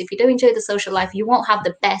campus, if you don't enjoy the social life, you won't have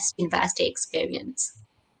the best university experience.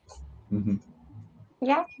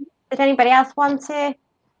 Yeah. Does anybody else want to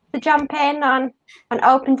jump in on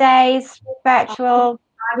open days, virtual?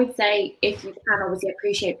 I would say, if you can, obviously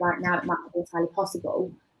appreciate right now it might not be entirely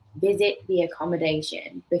possible, visit the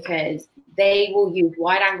accommodation, because they will use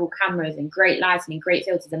wide angle cameras and great lighting and great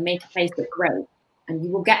filters and make a place look great. And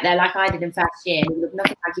you will get there like I did in first year, and it will look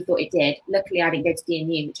nothing like you thought it did. Luckily, I didn't go to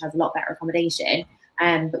DMU, which has a lot better accommodation.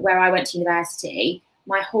 But where I went to university,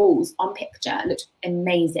 my halls on picture looked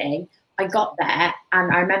amazing. I got there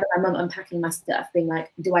and I remember my mum unpacking my stuff, being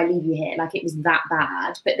like, do I leave you here? Like, it was that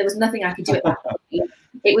bad, but there was nothing I could do at that point.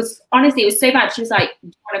 It was, honestly, it was so bad. She was like, do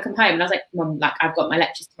you want to come home? And I was like, Mum, like, I've got my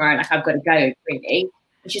lectures tomorrow, like, I've got to go, really.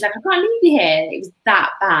 And she's like, I can't leave you here. It was that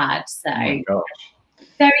bad. So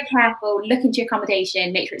very careful, look into your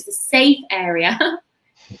accommodation, make sure it's a safe area.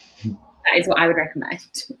 That is what I would recommend.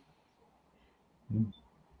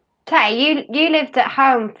 Tay, you lived at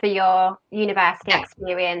home for your university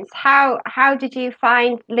experience. How did you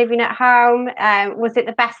find living at home? Was it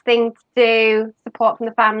the best thing to do? Support from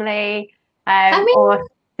the family, or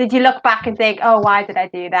did you look back and think, oh, why did I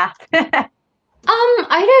do that?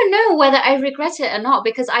 I don't know whether I regret it or not,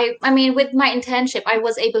 because I mean, with my internship, I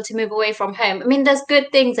was able to move away from home. I mean, there's good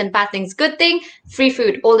things and bad things. Good thing, free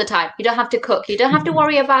food all the time. You don't have to cook. You don't have to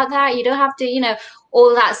worry about that. You don't have to, you know,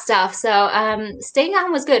 all that stuff. So staying at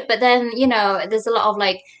home was good. But then, you know, there's a lot of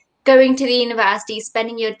like going to the university,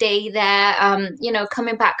 spending your day there, you know,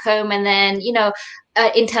 coming back home, and then, you know,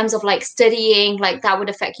 in terms of like studying, like that would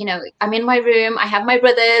affect, you know, I'm in my room, I have my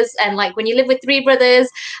brothers, and like when you live with 3 brothers,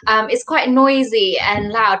 it's quite noisy and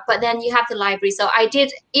loud. But then you have the library. So I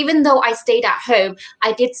did, even though I stayed at home,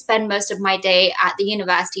 I did spend most of my day at the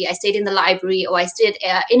university. I stayed in the library, or I stayed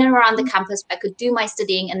in and around the campus where I could do my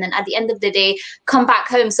studying, and then at the end of the day come back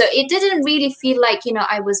home. So it didn't really feel like, you know,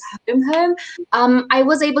 I was home. I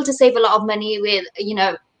was able to save a lot of money with, you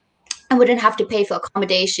know, I wouldn't have to pay for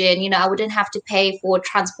accommodation, you know, I wouldn't have to pay for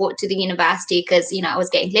transport to the university, because, you know, I was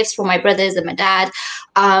getting lifts from my brothers and my dad.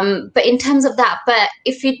 But in terms of that, but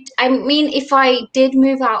if I did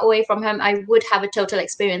move out away from home, I would have a total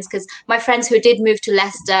experience, because my friends who did move to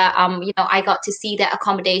Leicester, you know, I got to see their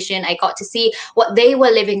accommodation. I got to see what they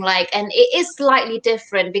were living like. And it is slightly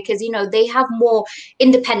different, because, you know, they have more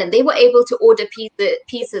independent. They were able to order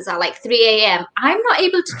pizzas at like 3 a.m. I'm not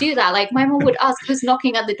able to do that. Like, my mom would ask who's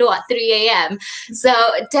knocking at the door at 3 a.m. So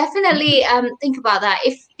definitely think about that.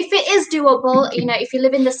 If it is doable, you know, if you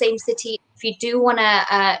live in the same city, if you do want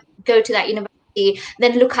to go to that university,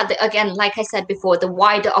 then look at again, like I said before, the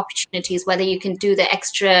wider opportunities, whether you can do the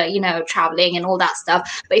extra, you know, traveling and all that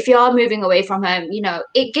stuff. But if you are moving away from home, you know,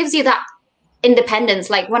 it gives you that independence.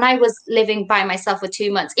 Like when I was living by myself for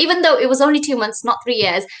 2 months, even though it was only 2 months, not 3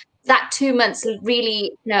 years, that 2 months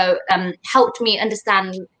really, you know, helped me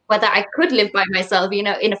understand whether I could live by myself, you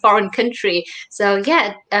know, in a foreign country. So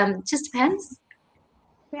yeah, just depends.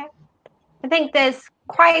 Yeah, I think there's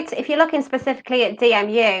quite, if you're looking specifically at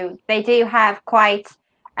DMU, they do have quite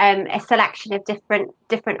a selection of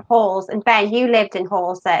different halls. And Ben, you lived in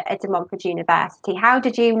halls at Montfort University. How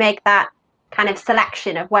did you make that kind of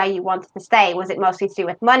selection of where you wanted to stay? Was it mostly to do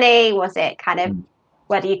with money? Was it kind of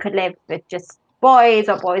whether you could live with just boys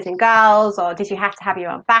or boys and girls, or did you have to have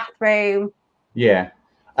your own bathroom? Yeah.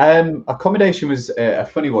 Accommodation was a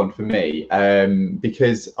funny one for me,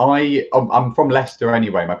 because I'm from Leicester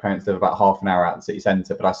anyway. My parents live about half an hour out of the city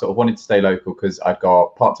centre, but I sort of wanted to stay local because I'd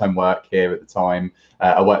got part-time work here at the time.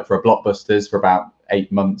 I worked for a Blockbusters for about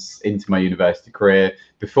 8 months into my university career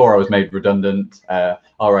before I was made redundant.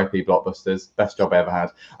 RIP Blockbusters, best job I ever had.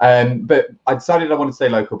 But I decided I wanted to stay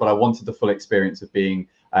local, but I wanted the full experience of being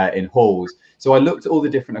in halls. So I looked at all the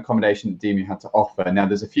different accommodation that DMU had to offer. Now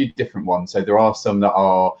there's a few different ones. So there are some that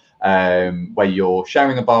are where you're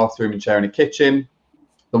sharing a bathroom and sharing a kitchen.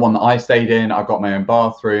 The one that I stayed in, I got my own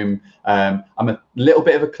bathroom. I'm a little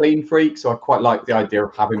bit of a clean freak, so I quite like the idea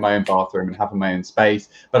of having my own bathroom and having my own space,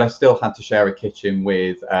 but I still had to share a kitchen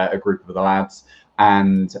with a group of the lads.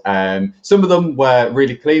 And some of them were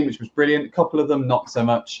really clean, which was brilliant. A couple of them, not so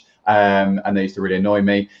much. And they used to really annoy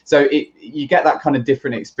me. So you get that kind of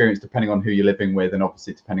different experience depending on who you're living with, and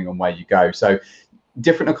obviously depending on where you go. So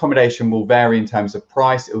different accommodation will vary in terms of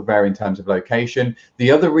price, it will vary in terms of location. The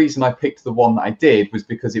other reason I picked the one that I did was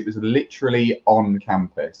because it was literally on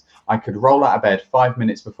campus. I could roll out of bed 5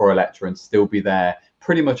 minutes before a lecture and still be there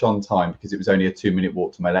pretty much on time, because it was only a 2-minute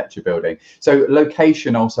walk to my lecture building. So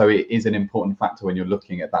location also is an important factor when you're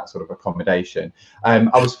looking at that sort of accommodation. I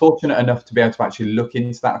was fortunate enough to be able to actually look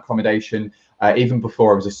into that accommodation even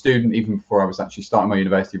before I was a student, even before I was actually starting my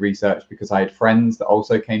university research, because I had friends that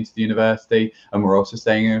also came to the university and were also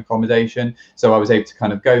staying in accommodation. So I was able to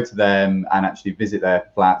kind of go to them and actually visit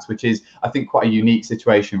their flats, which is, I think, quite a unique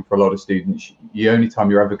situation for a lot of students. The only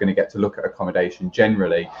time you're ever going to get to look at accommodation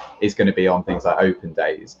generally is going to be on things like open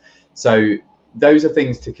days. So those are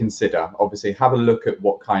things to consider. Obviously, have a look at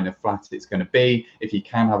what kind of flat it's going to be. If you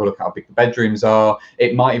can, have a look at how big the bedrooms are.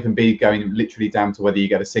 It might even be going literally down to whether you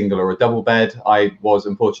get a single or a double bed. I was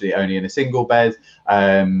unfortunately only in a single bed,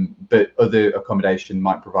 but other accommodation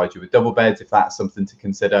might provide you with double beds if that's something to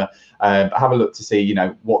consider. But have a look to see, you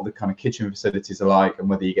know, what the kind of kitchen facilities are like and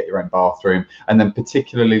whether you get your own bathroom, and then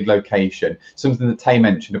particularly location. Something that Tay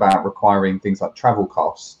mentioned about requiring things like travel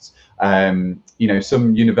costs. You know,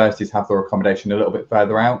 some universities have their accommodation a little bit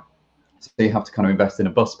further out, so you have to kind of invest in a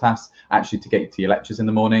bus pass actually to get to your lectures in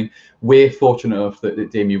the morning. We're fortunate enough that at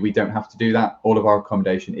DMU we don't have to do that. All of our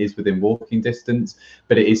accommodation is within walking distance,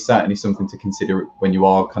 but it is certainly something to consider when you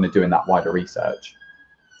are kind of doing that wider research.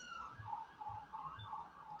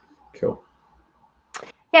 Cool.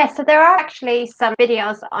 Yeah, so there are actually some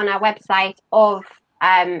videos on our website of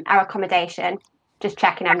our accommodation. Just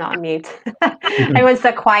checking I'm not on mute. Everyone's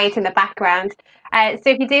so quiet in the background. So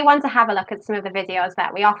if you do want to have a look at some of the videos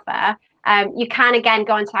that we offer, you can again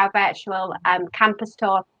go into our virtual campus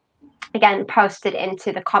tour, again posted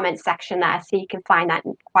into the comments section there, so you can find that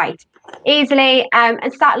quite easily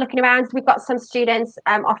and start looking around. We've got some students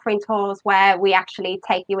offering tours where we actually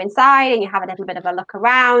take you inside and you have a little bit of a look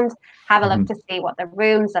around, have a look to see what the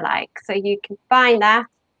rooms are like. So you can find that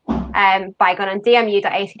by going on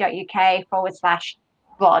dmu.ac.uk/VOD.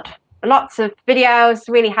 Lots of videos,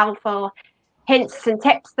 really helpful hints and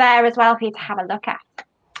tips there as well for you to have a look at.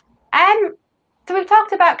 So we've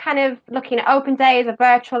talked about kind of looking at open days or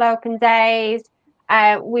virtual open days.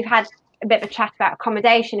 We've had a bit of a chat about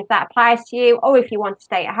accommodation, if that applies to you, or if you want to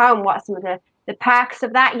stay at home, what are some of the perks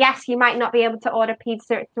of that? Yes, you might not be able to order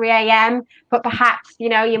pizza at 3 a.m, but perhaps, you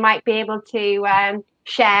know, you might be able to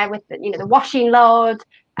share with the, you know, the washing load,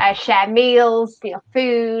 share meals, you know,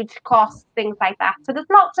 food costs, things like that. So there's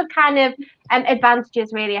lots of kind of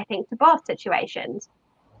advantages, really, I think, to both situations.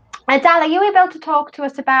 Dal, are you able to talk to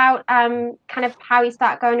us about kind of how you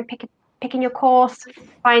start going and picking your course,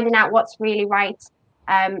 finding out what's really right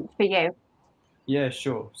for you? Yeah,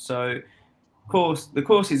 sure. So, the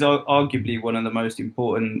course is arguably one of the most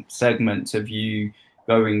important segments of you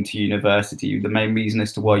going to university. The main reason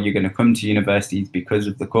as to why you're going to come to university is because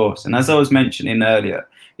of the course. And as I was mentioning earlier,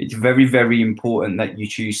 it's very, very important that you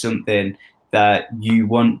choose something that you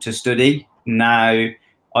want to study. Now,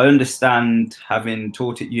 I understand, having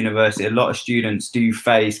taught at university, a lot of students do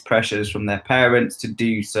face pressures from their parents to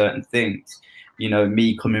do certain things. You know,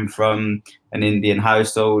 me coming from an Indian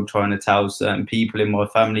household, trying to tell certain people in my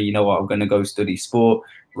family, you know what, I'm going to go study sport,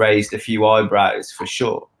 raised a few eyebrows for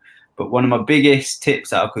sure. But one of my biggest tips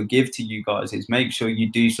that I could give to you guys is make sure you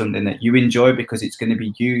do something that you enjoy, because it's going to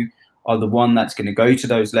be you are the one that's going to go to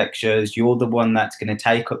those lectures. You're the one that's going to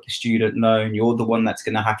take up the student loan. You're the one that's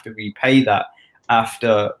going to have to repay that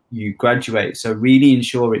after you graduate. So really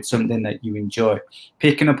ensure it's something that you enjoy.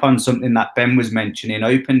 Picking up on something that Ben was mentioning,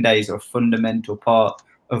 open days are a fundamental part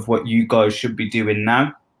of what you guys should be doing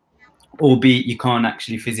now. Albeit you can't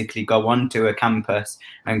actually physically go onto a campus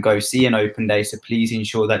and go see an open day. So please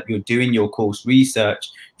ensure that you're doing your course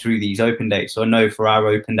research through these open days. So I know for our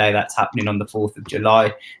open day that's happening on the 4th of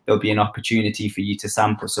July, there'll be an opportunity for you to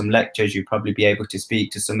sample some lectures. You'll probably be able to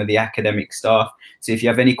speak to some of the academic staff. So if you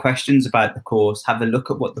have any questions about the course, have a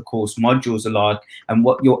look at what the course modules are like and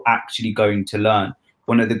what you're actually going to learn.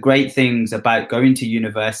 one of the great things about going to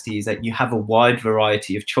university is that you have a wide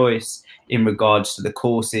variety of choice in regards to the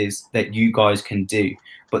courses that you guys can do.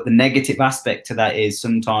 But the negative aspect to that is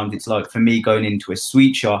sometimes it's like, for me, going into a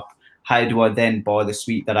sweet shop, how do I then buy the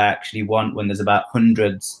sweet that I actually want when there's about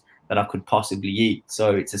hundreds that I could possibly eat?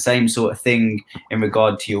 So it's the same sort of thing in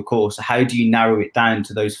regard to your course. How do you narrow it down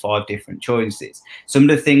to those 5 different choices? Some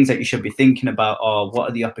of the things that you should be thinking about are, what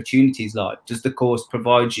are the opportunities like? Does the course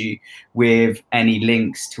provide you with any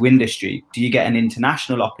links to industry? Do you get an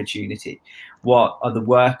international opportunity? What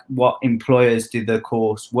employers do the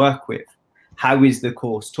course work with? How is the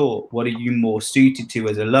course taught? What are you more suited to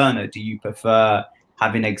as a learner? Do you prefer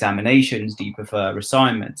having examinations? Do you prefer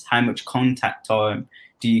assignments? How much contact time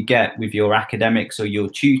do you get with your academics or your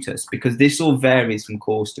tutors? Because this all varies from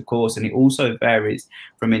course to course, and it also varies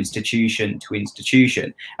from institution to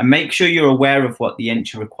institution. And make sure you're aware of what the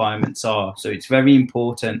entry requirements are. So it's very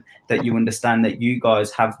important that you understand that you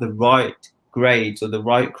guys have the right grades or the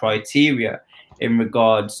right criteria in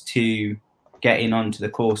regards to getting onto the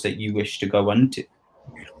course that you wish to go onto.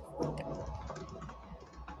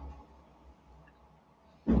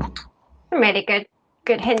 Really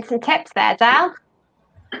good hints and tips there, Dal.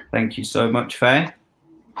 Thank you so much, Faye.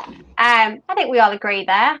 I think we all agree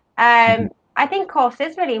there. I think course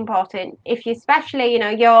is really important. If you, especially,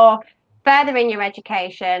 you're furthering your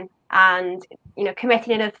education and,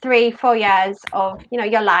 committing another 3-4 years of, your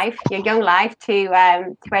young life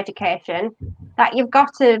to education, that you've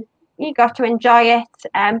got to enjoy it.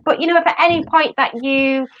 But, if at any point that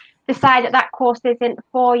you decide that course isn't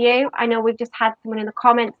for you, I know we've just had someone in the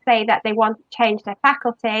comments say that they want to change their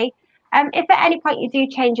faculty. If at any point you do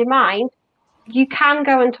change your mind, you can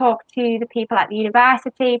go and talk to the people at the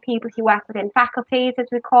university, people who work within faculties, as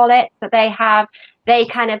we call it. So they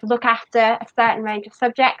kind of look after a certain range of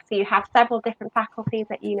subjects. So you have several different faculties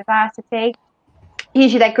at university.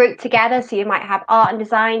 Usually they're grouped together, so you might have art and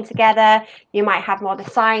design together, you might have more the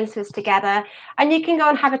sciences together, and you can go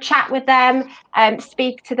and have a chat with them,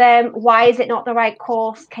 speak to them. Why is it not the right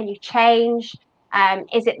course? Can you change?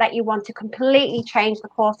 Is it that you want to completely change the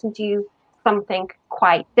course and do something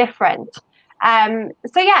quite different?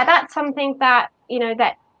 So yeah, that's something that,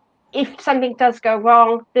 that if something does go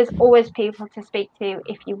wrong, there's always people to speak to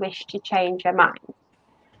if you wish to change your mind.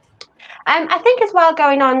 I think as well,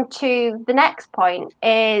 going on to the next point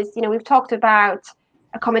is, we've talked about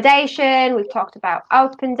accommodation, we've talked about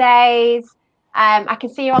open days. I can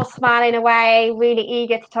see you all smiling away, really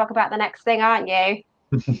eager to talk about the next thing, aren't you?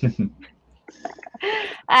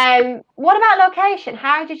 What about location?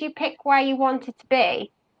 How did you pick where you wanted to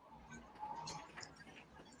be?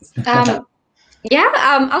 I'll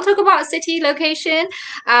talk about city location.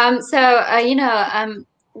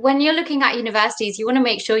 When you're looking at universities, you want to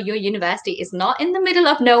make sure your university is not in the middle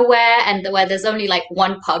of nowhere and where there's only like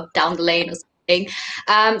one pub down the lane or something.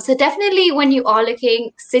 So definitely when you are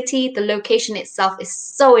looking city, the location itself is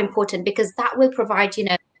so important because that will provide,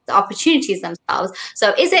 the opportunities themselves.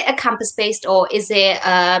 So is it a campus based or is it,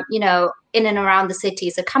 in and around the city?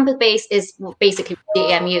 So campus based is basically what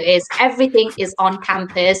the EMU is. Everything is on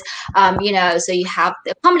campus. So you have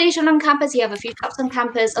the accommodation on campus, you have a few shops on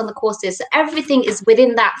campus, on the courses. So everything is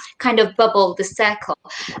within that kind of bubble, the circle.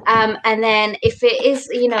 And then if it is,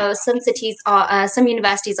 some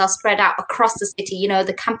universities are spread out across the city.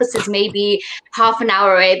 The campuses maybe half an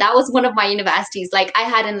hour away. That was one of my universities. Like I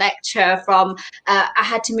had a lecture from, I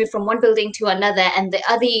had to move from one building to another, and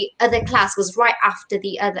the other class was right after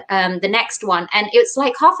the other, the next one, and it's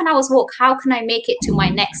like half an hour's walk. How can I make it to my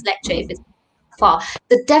next lecture if it's far?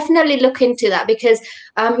 So definitely look into that because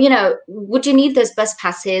would you need those bus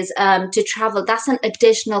passes to travel? That's an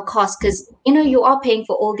additional cost because you are paying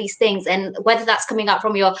for all these things, and whether that's coming out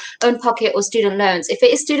from your own pocket or student loans. If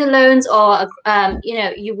it is student loans or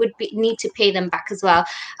you would need to pay them back as well.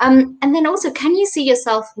 And then also, can you see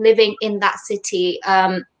yourself living in that city?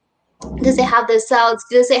 Does it have those cells?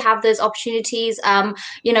 Does it have those opportunities?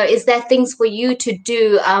 Is there things for you to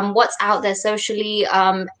do? What's out there socially,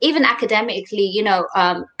 even academically?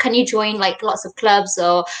 Can you join like lots of clubs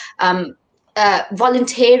or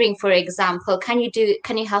volunteering, for example? Can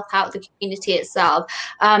you help out the community itself?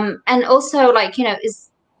 And also, is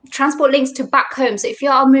transport links to back home. So if you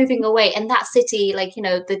are moving away and that city,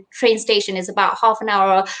 the train station is about half an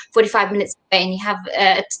hour or 45 minutes away, and you have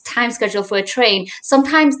a time schedule for a train,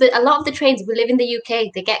 sometimes a lot of the trains, we live in the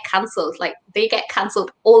UK, they get cancelled. They get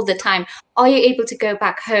cancelled all the time. Are you able to go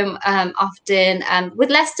back home often? With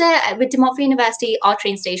Leicester, with De Montfort University, our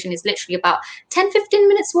train station is literally about 10-15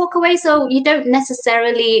 minutes walk away. So you don't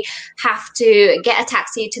necessarily have to get a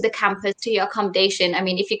taxi to the campus, to your accommodation. I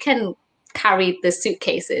mean, if you can carry the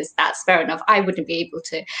suitcases. That's fair enough. I wouldn't be able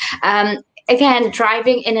to. Again,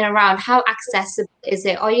 driving in and around, how accessible is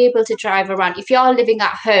it? Are you able to drive around? If you're living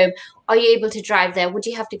at home, are you able to drive there? Would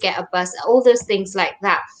you have to get a bus? All those things like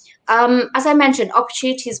that. As I mentioned,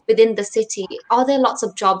 opportunities within the city. Are there lots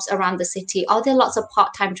of jobs around the city? Are there lots of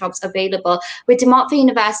part-time jobs available? With De Montfort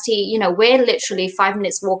University, you know, we're literally 5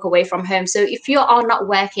 minutes walk away from home. So if you are not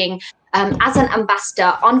working as an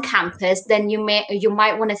ambassador on campus, then you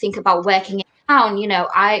might want to think about working in town. You know,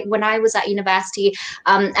 when I was at university,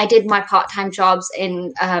 I did my part-time jobs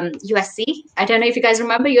in USC. I don't know if you guys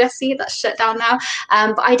remember USC, that's shut down now.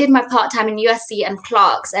 But I did my part-time in USC and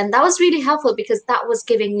Clark's, and that was really helpful because that was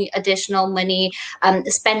giving me additional money,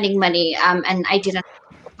 spending money, and I didn't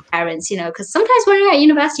ask parents, you know, because sometimes when you're at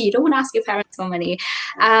university, you don't want to ask your parents for money.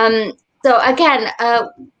 So again,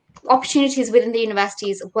 opportunities within the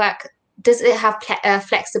universities work. Does it have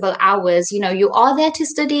flexible hours? You know, you are there to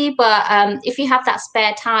study, but if you have that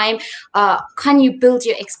spare time, can you build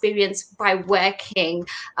your experience by working?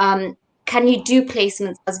 Can you do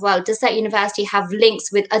placements as well? Does that university have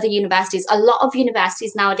links with other universities? A lot of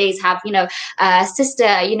universities nowadays have, you know,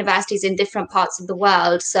 sister universities in different parts of the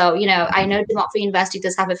world. So, you know, I know De Montfort University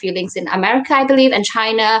does have a few links in America, I believe, and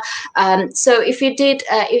China. So if you did,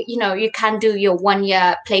 you know, you can do your 1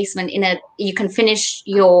 year placement you can finish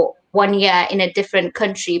your 1 year in a different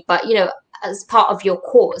country, but, you know, as part of your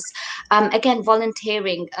course. Again,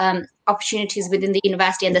 volunteering opportunities within the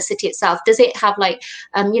university and the city itself. Does it have like,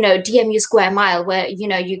 you know, DMU Square Mile where, you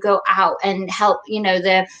know, you go out and help, you know,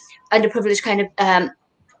 the underprivileged kind of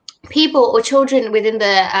people or children within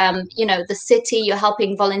the, you know, the city? You're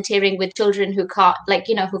helping volunteering with children who can't, like,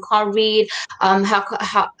 you know, who can't read,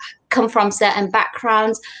 come from certain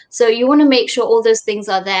backgrounds. So you want to make sure all those things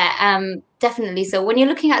are there. Definitely. So when you're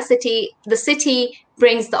looking at the city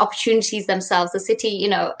brings the opportunities themselves. The city, you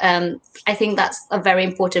know, I think that's a very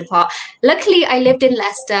important part. Luckily, I lived in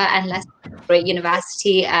Leicester, and Leicester is a great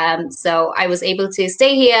university. So I was able to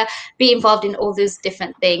stay here, be involved in all those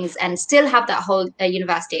different things, and still have that whole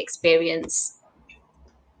university experience.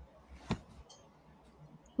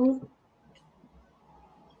 I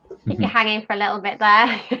think you're hanging for a little bit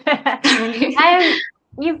there.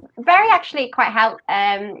 You've very actually quite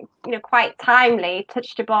you know, quite timely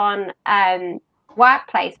touched upon work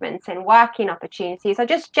placements and working opportunities, or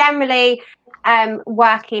just generally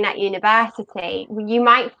working at university. You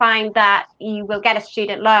might find that you will get a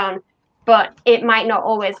student loan, but it might not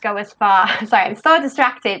always go as far. Sorry, I'm so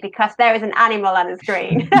distracted because there is an animal on the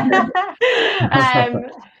screen. I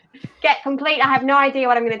have no idea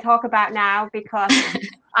what I'm going to talk about now because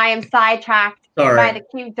I am sidetracked by the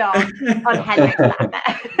cute dog on Hendrix Lander.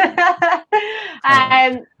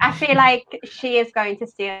 I feel like she is going to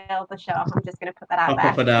steal the show. I'm just going to put that out there. I'll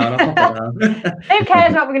pop her down. Who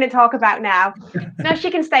cares what we're going to talk about now? No, she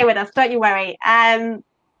can stay with us. Don't you worry. So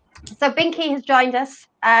Binky has joined us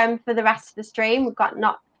for the rest of the stream. We've got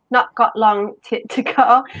not got long to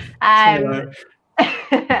go.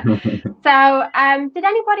 So did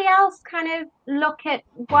anybody else kind of look at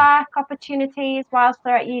work opportunities whilst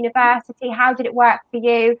they're at university? How did it work for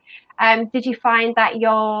you? Did you find that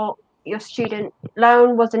your student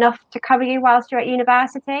loan was enough to cover you whilst you're at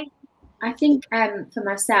university? I think for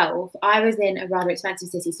myself, I was in a rather expensive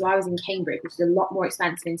city. So I was in Cambridge, which is a lot more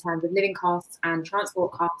expensive in terms of living costs and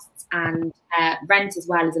transport costs, and rent as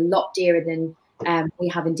well is a lot dearer than we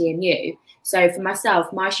have in DMU. So for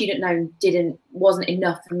myself, my student loan wasn't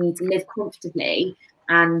enough for me to live comfortably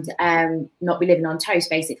and not be living on toast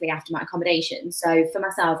basically after my accommodation. So for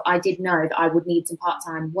myself, I did know that I would need some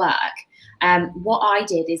part-time work. What I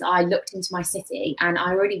did is I looked into my city, and I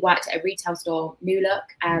already worked at a retail store, New Look,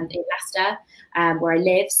 in Leicester, where I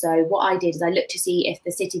live. So what I did is I looked to see if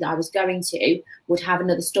the city that I was going to would have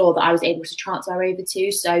another store that I was able to transfer over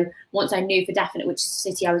to. So once I knew for definite which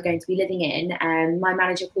city I was going to be living in, my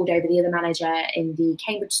manager called over the other manager in the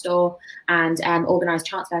Cambridge store and organised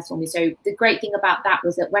transfers for me. So the great thing about that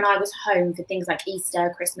was that when I was home for things like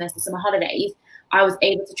Easter, Christmas, the summer holidays, I was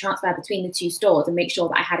able to transfer between the two stores and make sure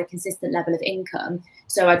that I had a consistent level of income.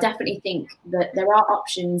 So I definitely think that there are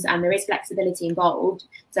options and there is flexibility involved.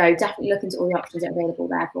 So definitely look into all the options that are available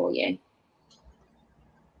there for you.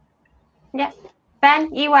 Yeah.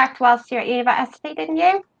 Ben, you worked whilst you were at university, didn't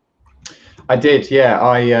you? I did, yeah.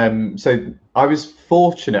 So I was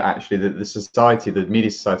fortunate actually that the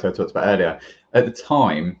media society I talked about earlier, at the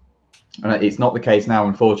time, and it's not the case now,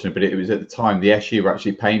 unfortunately, but it was at the time the SU were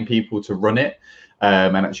actually paying people to run it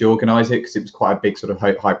and actually organise it, because it was quite a big sort of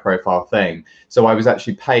high profile thing. So I was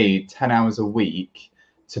actually paid 10 hours a week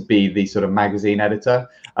to be the sort of magazine editor.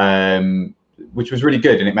 which was really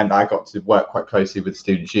good, and it meant that I got to work quite closely with the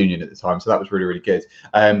Students' Union at the time, so that was really, really good.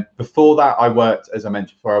 Before that, I worked, as I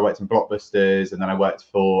mentioned before, I worked in Blockbusters, and then I worked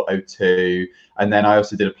for O2, and then I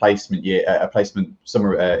also did a placement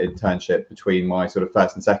summer internship between my sort of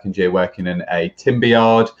first and second year, working in a timber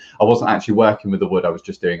yard. I wasn't actually working with the wood, I was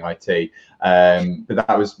just doing IT, but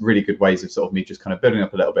that was really good ways of sort of me just kind of building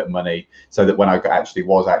up a little bit of money, so that when I actually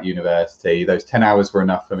was at university, those 10 hours were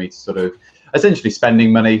enough for me to sort of essentially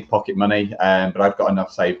spending money, pocket money, but I've got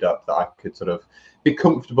enough saved up that I could sort of be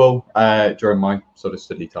comfortable during my sort of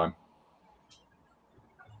study time.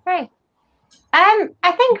 Great.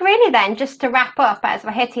 I think really then, just to wrap up as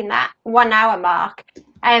we're hitting that 1 hour mark,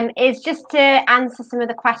 is just to answer some of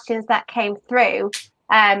the questions that came through,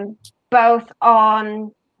 both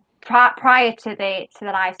on prior to the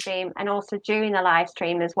live stream and also during the live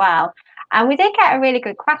stream as well. And we did get a really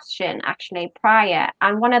good question actually prior,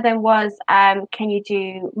 and one of them was, can you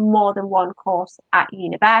do more than one course at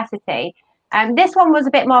university? This one was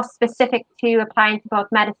a bit more specific to applying to both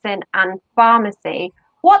medicine and pharmacy.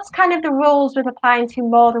 What's kind of the rules with applying to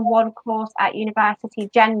more than one course at university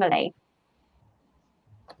generally?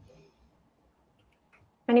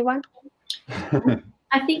 Anyone?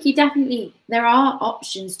 I think there are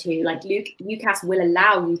options to, like UCAS will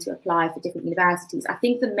allow you to apply for different universities. I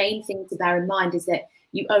think the main thing to bear in mind is that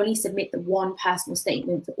you only submit the one personal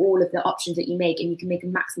statement to all of the options that you make, and you can make a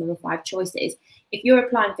maximum of 5 choices. If you're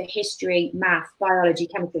applying for history, math, biology,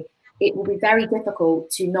 chemistry, it will be very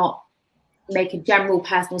difficult to not make a general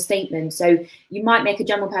personal statement. So you might make a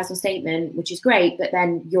general personal statement, which is great, but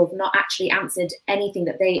then you've not actually answered anything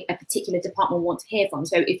that a particular department want to hear from.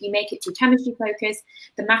 So if you make it too chemistry focused,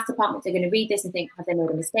 the math departments are going to read this and think, have they made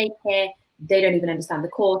a mistake here? They don't even understand the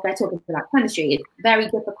course. They're talking about chemistry. It's very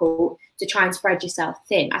difficult to try and spread yourself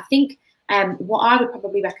thin. I think what I would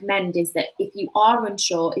probably recommend is that if you are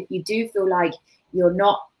unsure, if you do feel like you're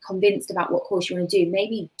not convinced about what course you want to do,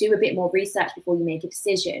 maybe do a bit more research before you make a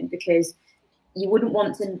decision, because you wouldn't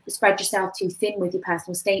want to spread yourself too thin with your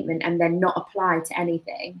personal statement and then not apply to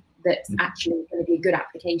anything that's actually going to be a good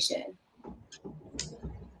application.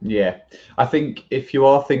 Yeah, I think if you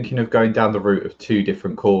are thinking of going down the route of 2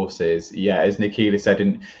 different courses, yeah, as Nikhila said,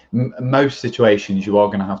 in most situations you are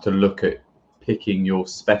going to have to look at picking your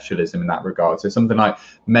specialism in that regard. So something like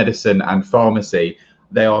medicine and pharmacy,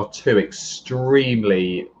 they are 2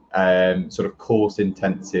 extremely sort of course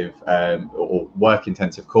intensive or work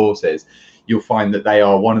intensive courses. You'll find that they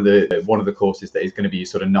are one of the courses that is going to be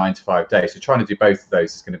sort of 9 to 5 days. So trying to do both of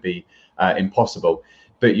those is going to be impossible.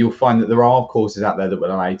 But you'll find that there are courses out there that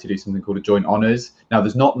will allow you to do something called a joint honours. Now,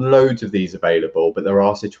 there's not loads of these available, but there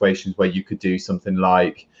are situations where you could do something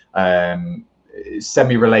like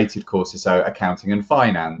semi-related courses, so accounting and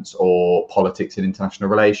finance, or politics and international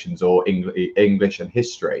relations, or English and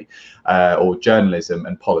history, or journalism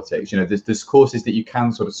and politics. You know, there's courses that you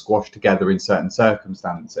can sort of squash together in certain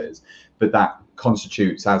circumstances, but that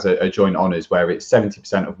constitutes as a joint honours where it's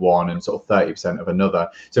 70% of one and sort of 30% of another.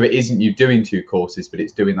 So it isn't you doing 2 courses, but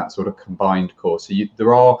it's doing that sort of combined course. So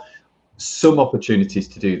there are some opportunities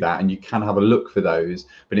to do that, and you can have a look for those,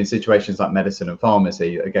 but in situations like medicine and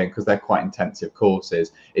pharmacy, again, because they're quite intensive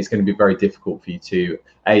courses, it's going to be very difficult for you to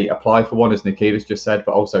apply for one, as Nikhila's just said,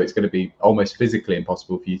 but also it's going to be almost physically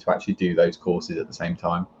impossible for you to actually do those courses at the same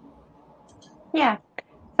time. Yeah,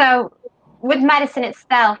 so with medicine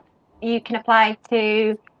itself, you can apply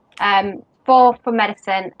to 4 for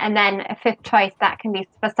medicine, and then a 5th choice that can be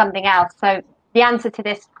for something else. So the answer to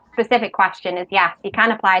this specific question is yes, you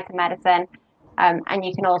can apply to medicine, and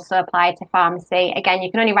you can also apply to pharmacy. Again, you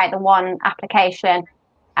can only write the 1 application,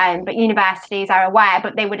 but universities are aware,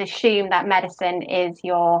 but they would assume that medicine is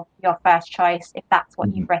your first choice if that's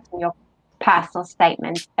what you've written your personal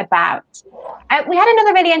statement about. We had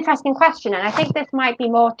another really interesting question, and I think this might be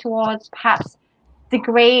more towards perhaps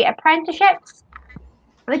degree apprenticeships,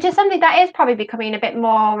 which is something that is probably becoming a bit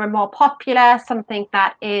more and more popular, something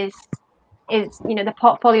that is you know, the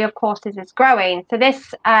portfolio of courses is growing. So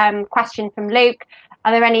this question from Luke,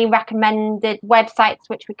 are there any recommended websites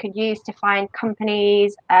which we could use to find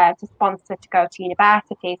companies to sponsor to go to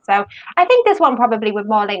university? So I think this one probably would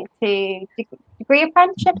more link to degree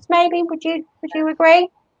apprenticeships, maybe. Would you agree?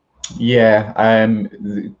 Yeah,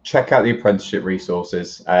 check out the apprenticeship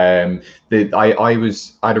resources. I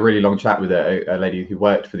had a really long chat with a lady who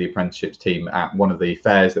worked for the apprenticeships team at one of the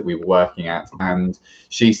fairs that we were working at, and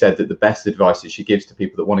she said that the best advice that she gives to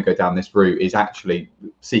people that want to go down this route is actually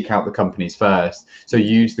seek out the companies first. So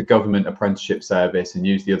use the government apprenticeship service and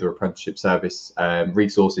use the other apprenticeship service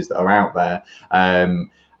resources that are out there.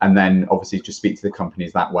 And then obviously just speak to the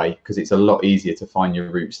companies that way, because it's a lot easier to find your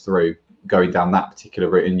routes through. going down that particular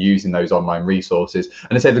route and using those online resources.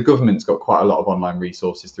 And I say the government's got quite a lot of online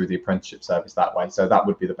resources through the apprenticeship service that way, so that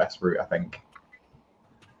would be the best route, I think.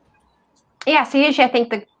 Yeah, so usually I think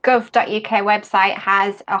the gov.uk website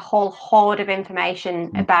has a whole horde of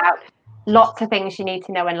information about lots of things you need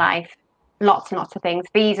to know in life, lots and lots of things,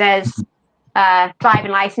 visas, driving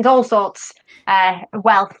license, all sorts, a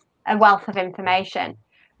wealth of information.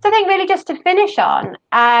 So I think really just to finish on,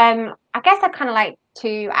 I guess I'd kind of like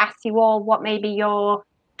to ask you all what maybe your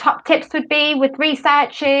top tips would be with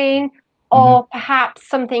researching, or perhaps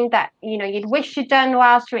something that you'd wish you'd done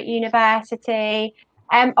whilst you're at university.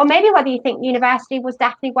 Or maybe whether you think university was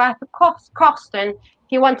definitely worth the cost. And if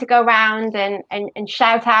you want to go around and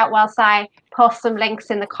shout out whilst I post some links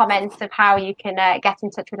in the comments of how you can get in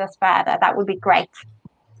touch with us further, that would be great.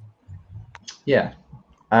 Yeah.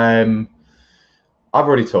 I've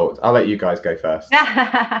already talked. I'll let you guys go first.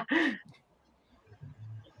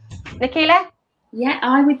 Nicola? Yeah,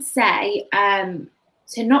 I would say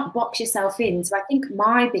to not box yourself in. So I think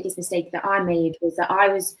my biggest mistake that I made was that I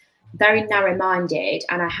was very narrow-minded,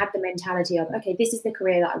 and I had the mentality of, okay, this is the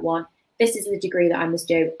career that I want, this is the degree that I must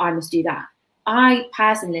do that. I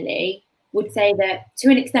personally would say that to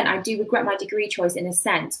an extent I do regret my degree choice in a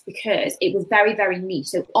sense, because it was very, very niche.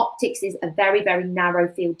 So optics is a very, very narrow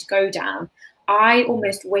field to go down. I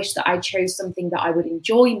almost wish that I chose something that I would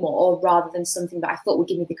enjoy more rather than something that I thought would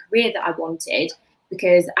give me the career that I wanted,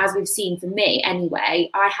 because as we've seen for me anyway,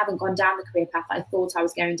 I haven't gone down the career path that I thought I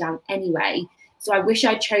was going down anyway. So I wish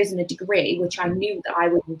I'd chosen a degree which I knew that I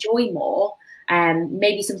would enjoy more,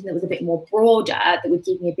 maybe something that was a bit more broader, that would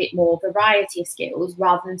give me a bit more variety of skills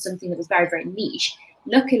rather than something that was very, very niche.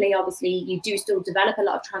 Luckily, obviously, you do still develop a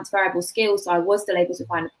lot of transferable skills, so I was still able to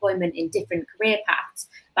find employment in different career paths.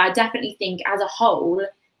 But I definitely think as a whole,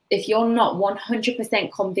 if you're not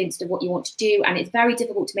 100% convinced of what you want to do, and it's very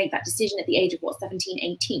difficult to make that decision at the age of, 17,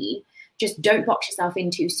 18, just don't box yourself in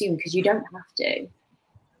too soon, because you don't have to.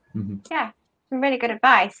 Yeah. Some really good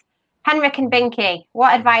advice. Henrik and Binky,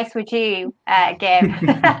 what advice would you give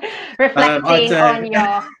reflecting on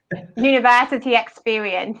your university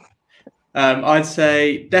experience? I'd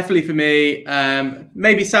say definitely for me,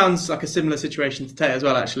 maybe sounds like a similar situation to Tate as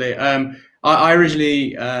well, actually. I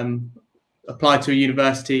originally applied to a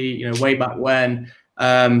university, way back when.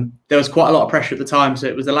 There was quite a lot of pressure at the time. So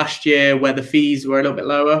it was the last year where the fees were a little bit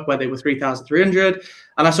lower, where they were 3,300.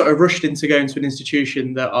 And I sort of rushed into going to an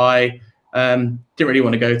institution that I didn't really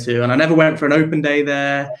want to go to, and I never went for an open day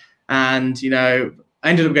there. And I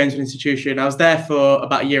ended up going to an institution. I was there for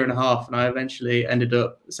about 1.5 years, and I eventually ended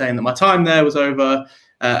up saying that my time there was over,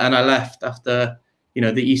 and I left after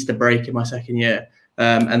the Easter break in my second year.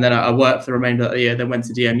 And then I worked for the remainder of the year, then went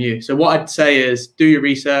to DMU. So what I'd say is do your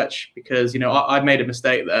research, because I made a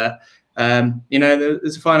mistake there.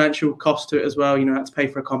 There's a financial cost to it as well. I had to pay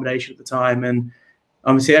for accommodation at the time, and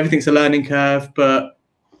obviously everything's a learning curve, but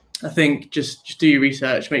I think just do your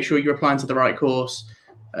research, make sure you're applying to the right course,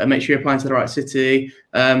 make sure you're applying to the right city.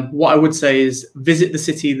 What I would say is visit the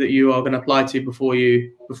city that you are going to apply to before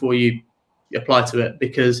you apply to it,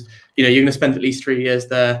 because you're going to spend at least 3 years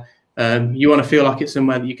there. You want to feel like it's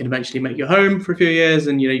somewhere that you can eventually make your home for a few years,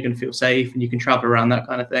 and you're going to feel safe and you can travel around, that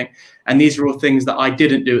kind of thing. And these are all things that I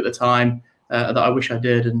didn't do at the time that I wish I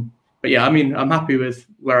did. But yeah, I mean, I'm happy with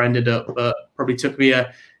where I ended up, but probably took me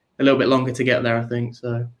a little bit longer to get there, I think.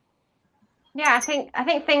 So. Yeah, I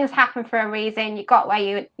think things happen for a reason. You got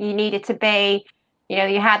where you needed to be.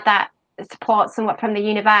 You had that support somewhat from the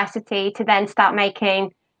university to then start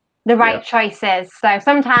making the right choices. So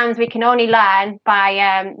sometimes we can only learn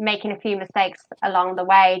by making a few mistakes along the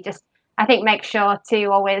way. Just, I think, make sure to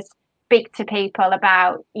always speak to people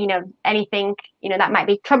about anything that might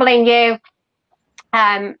be troubling you,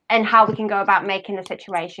 and how we can go about making the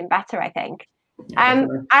situation better, I think.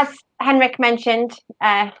 As Henrik mentioned,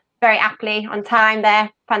 very aptly on time there,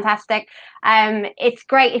 fantastic. It's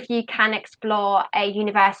great if you can explore a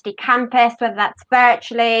university campus, whether that's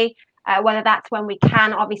virtually, whether that's when we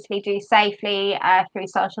can obviously do safely through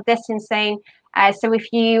social distancing. So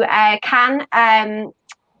if you can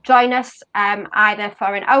join us either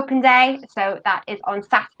for an open day, so that is on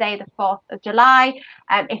Saturday the 4th of July.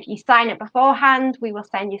 If you sign up beforehand, we will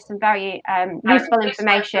send you some very useful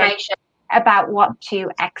information about what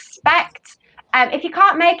to expect. If you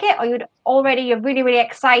can't make it, or you're really, really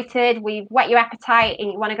excited, we've whet your appetite and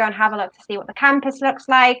you want to go and have a look to see what the campus looks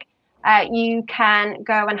like, you can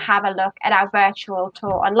go and have a look at our virtual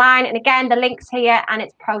tour online. And again, the link's here and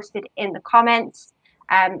it's posted in the comments,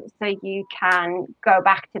 so you can go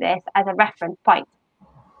back to this as a reference point.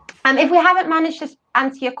 If we haven't managed to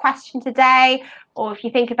answer your question today, or if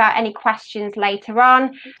you think about any questions later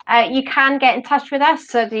on, you can get in touch with us.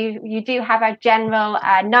 So you do have our general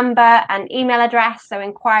number and email address, so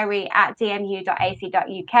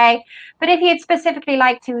inquiry@dmu.ac.uk. But if you'd specifically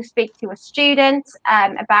like to speak to a student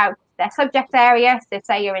about their subject area, so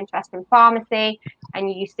say you're interested in pharmacy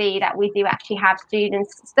and you see that we do actually have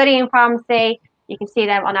students studying pharmacy, you can see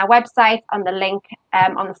them on our website on the link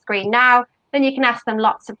on the screen now. Then you can ask them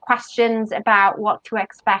lots of questions about what to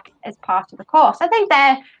expect as part of the course. I think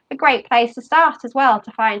they're a great place to start as well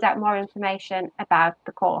to find out more information about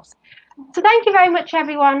the course. So thank you very much,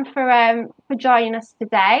 everyone, for joining us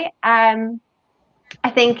today. I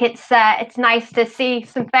think it's nice to see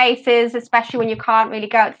some faces, especially when you can't really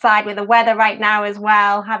go outside with the weather right now as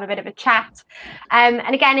well, have a bit of a chat. And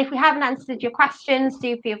again, if we haven't answered your questions,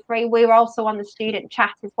 do feel free. We're also on the student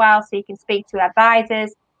chat as well, so you can speak to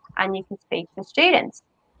advisors and you can speak to students.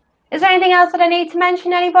 Is there anything else that I need to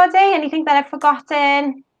mention, anybody? Anything that I've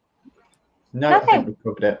forgotten? No, Nothing. I think we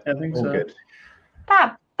covered it. I think All so. good.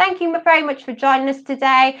 Fab. Thank you very much for joining us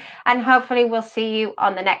today, and hopefully we'll see you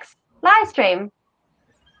on the next live stream.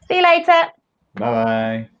 See you later.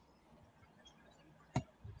 Bye-bye.